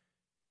good.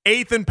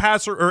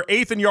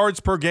 8th in yards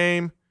per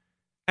game,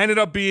 ended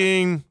up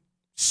being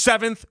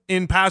 7th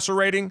in passer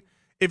rating.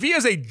 If he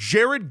has a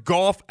Jared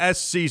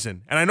Goff-esque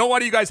season, and I know a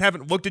lot of you guys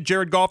haven't looked at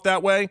Jared Goff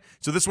that way,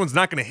 so this one's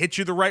not going to hit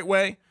you the right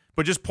way,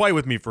 but just play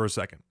with me for a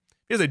second.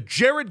 If he has a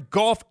Jared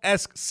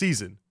Goff-esque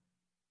season,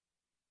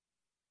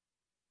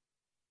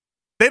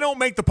 they don't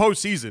make the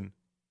postseason.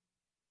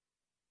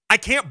 I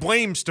can't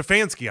blame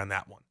Stefanski on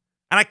that one,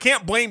 and I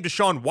can't blame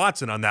Deshaun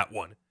Watson on that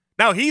one.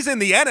 Now, he's in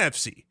the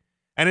NFC,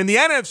 and in the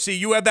NFC,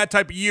 you have that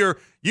type of year,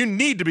 you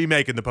need to be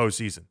making the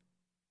postseason.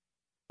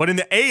 But in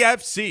the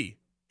AFC,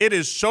 it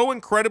is so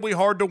incredibly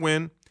hard to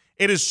win.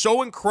 It is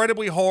so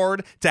incredibly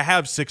hard to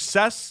have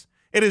success.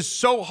 It is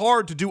so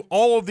hard to do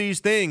all of these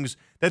things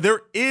that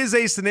there is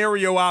a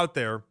scenario out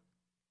there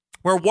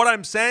where what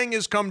I'm saying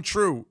is comes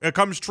true, where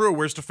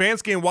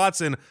Stefanski and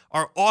Watson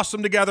are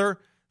awesome together.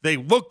 They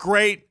look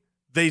great.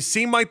 They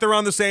seem like they're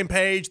on the same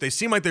page. They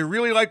seem like they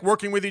really like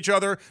working with each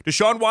other.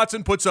 Deshaun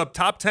Watson puts up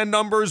top 10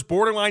 numbers,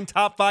 borderline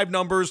top 5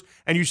 numbers,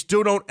 and you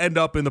still don't end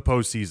up in the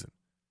postseason.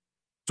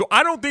 So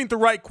I don't think the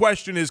right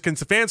question is, can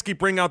Stefanski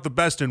bring out the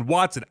best in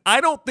Watson? I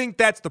don't think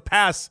that's the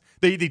test,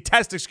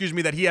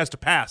 that he has to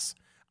pass.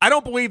 I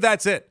don't believe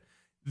that's it.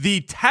 The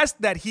test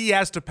that he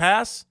has to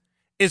pass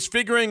is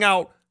figuring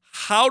out,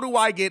 how do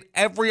I get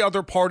every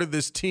other part of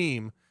this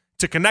team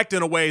to connect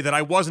in a way that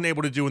I wasn't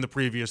able to do in the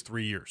previous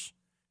 3 years?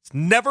 It's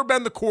never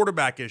been the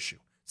quarterback issue.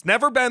 It's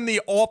never been the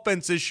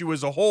offense issue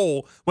as a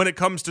whole when it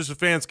comes to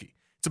Stefanski.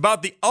 It's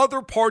about the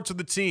other parts of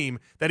the team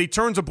that he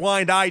turns a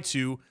blind eye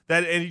to,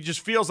 and he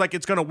just feels like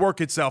it's going to work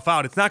itself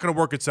out. It's not going to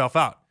work itself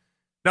out.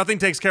 Nothing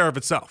takes care of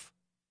itself.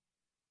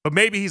 But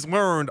maybe he's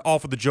learned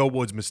off of the Joe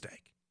Woods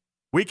mistake.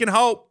 We can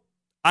hope.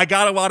 I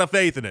got a lot of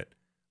faith in it.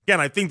 Again,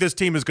 I think this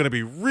team is going to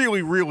be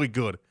really, really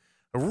good.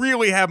 I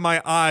really have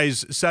my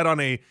eyes set on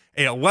a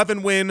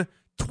 11-win,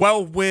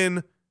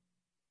 12-win,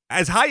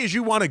 as high as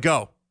you want to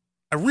go.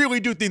 I really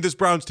do think this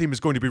Browns team is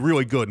going to be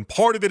really good. And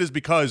part of it is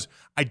because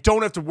I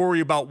don't have to worry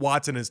about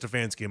Watson and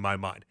Stefanski in my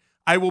mind.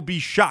 I will be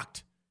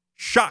shocked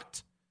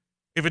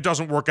if it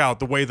doesn't work out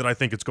the way that I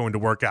think it's going to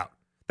work out.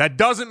 That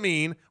doesn't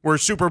mean we're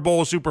Super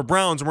Bowl, Super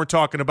Browns, and we're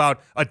talking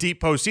about a deep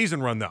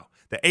postseason run, though.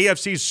 The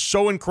AFC is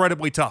so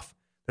incredibly tough.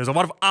 There's a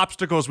lot of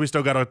obstacles we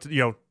still got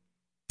to,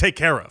 take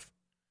care of.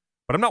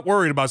 But I'm not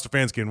worried about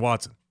Stefanski and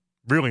Watson.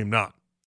 Really am not.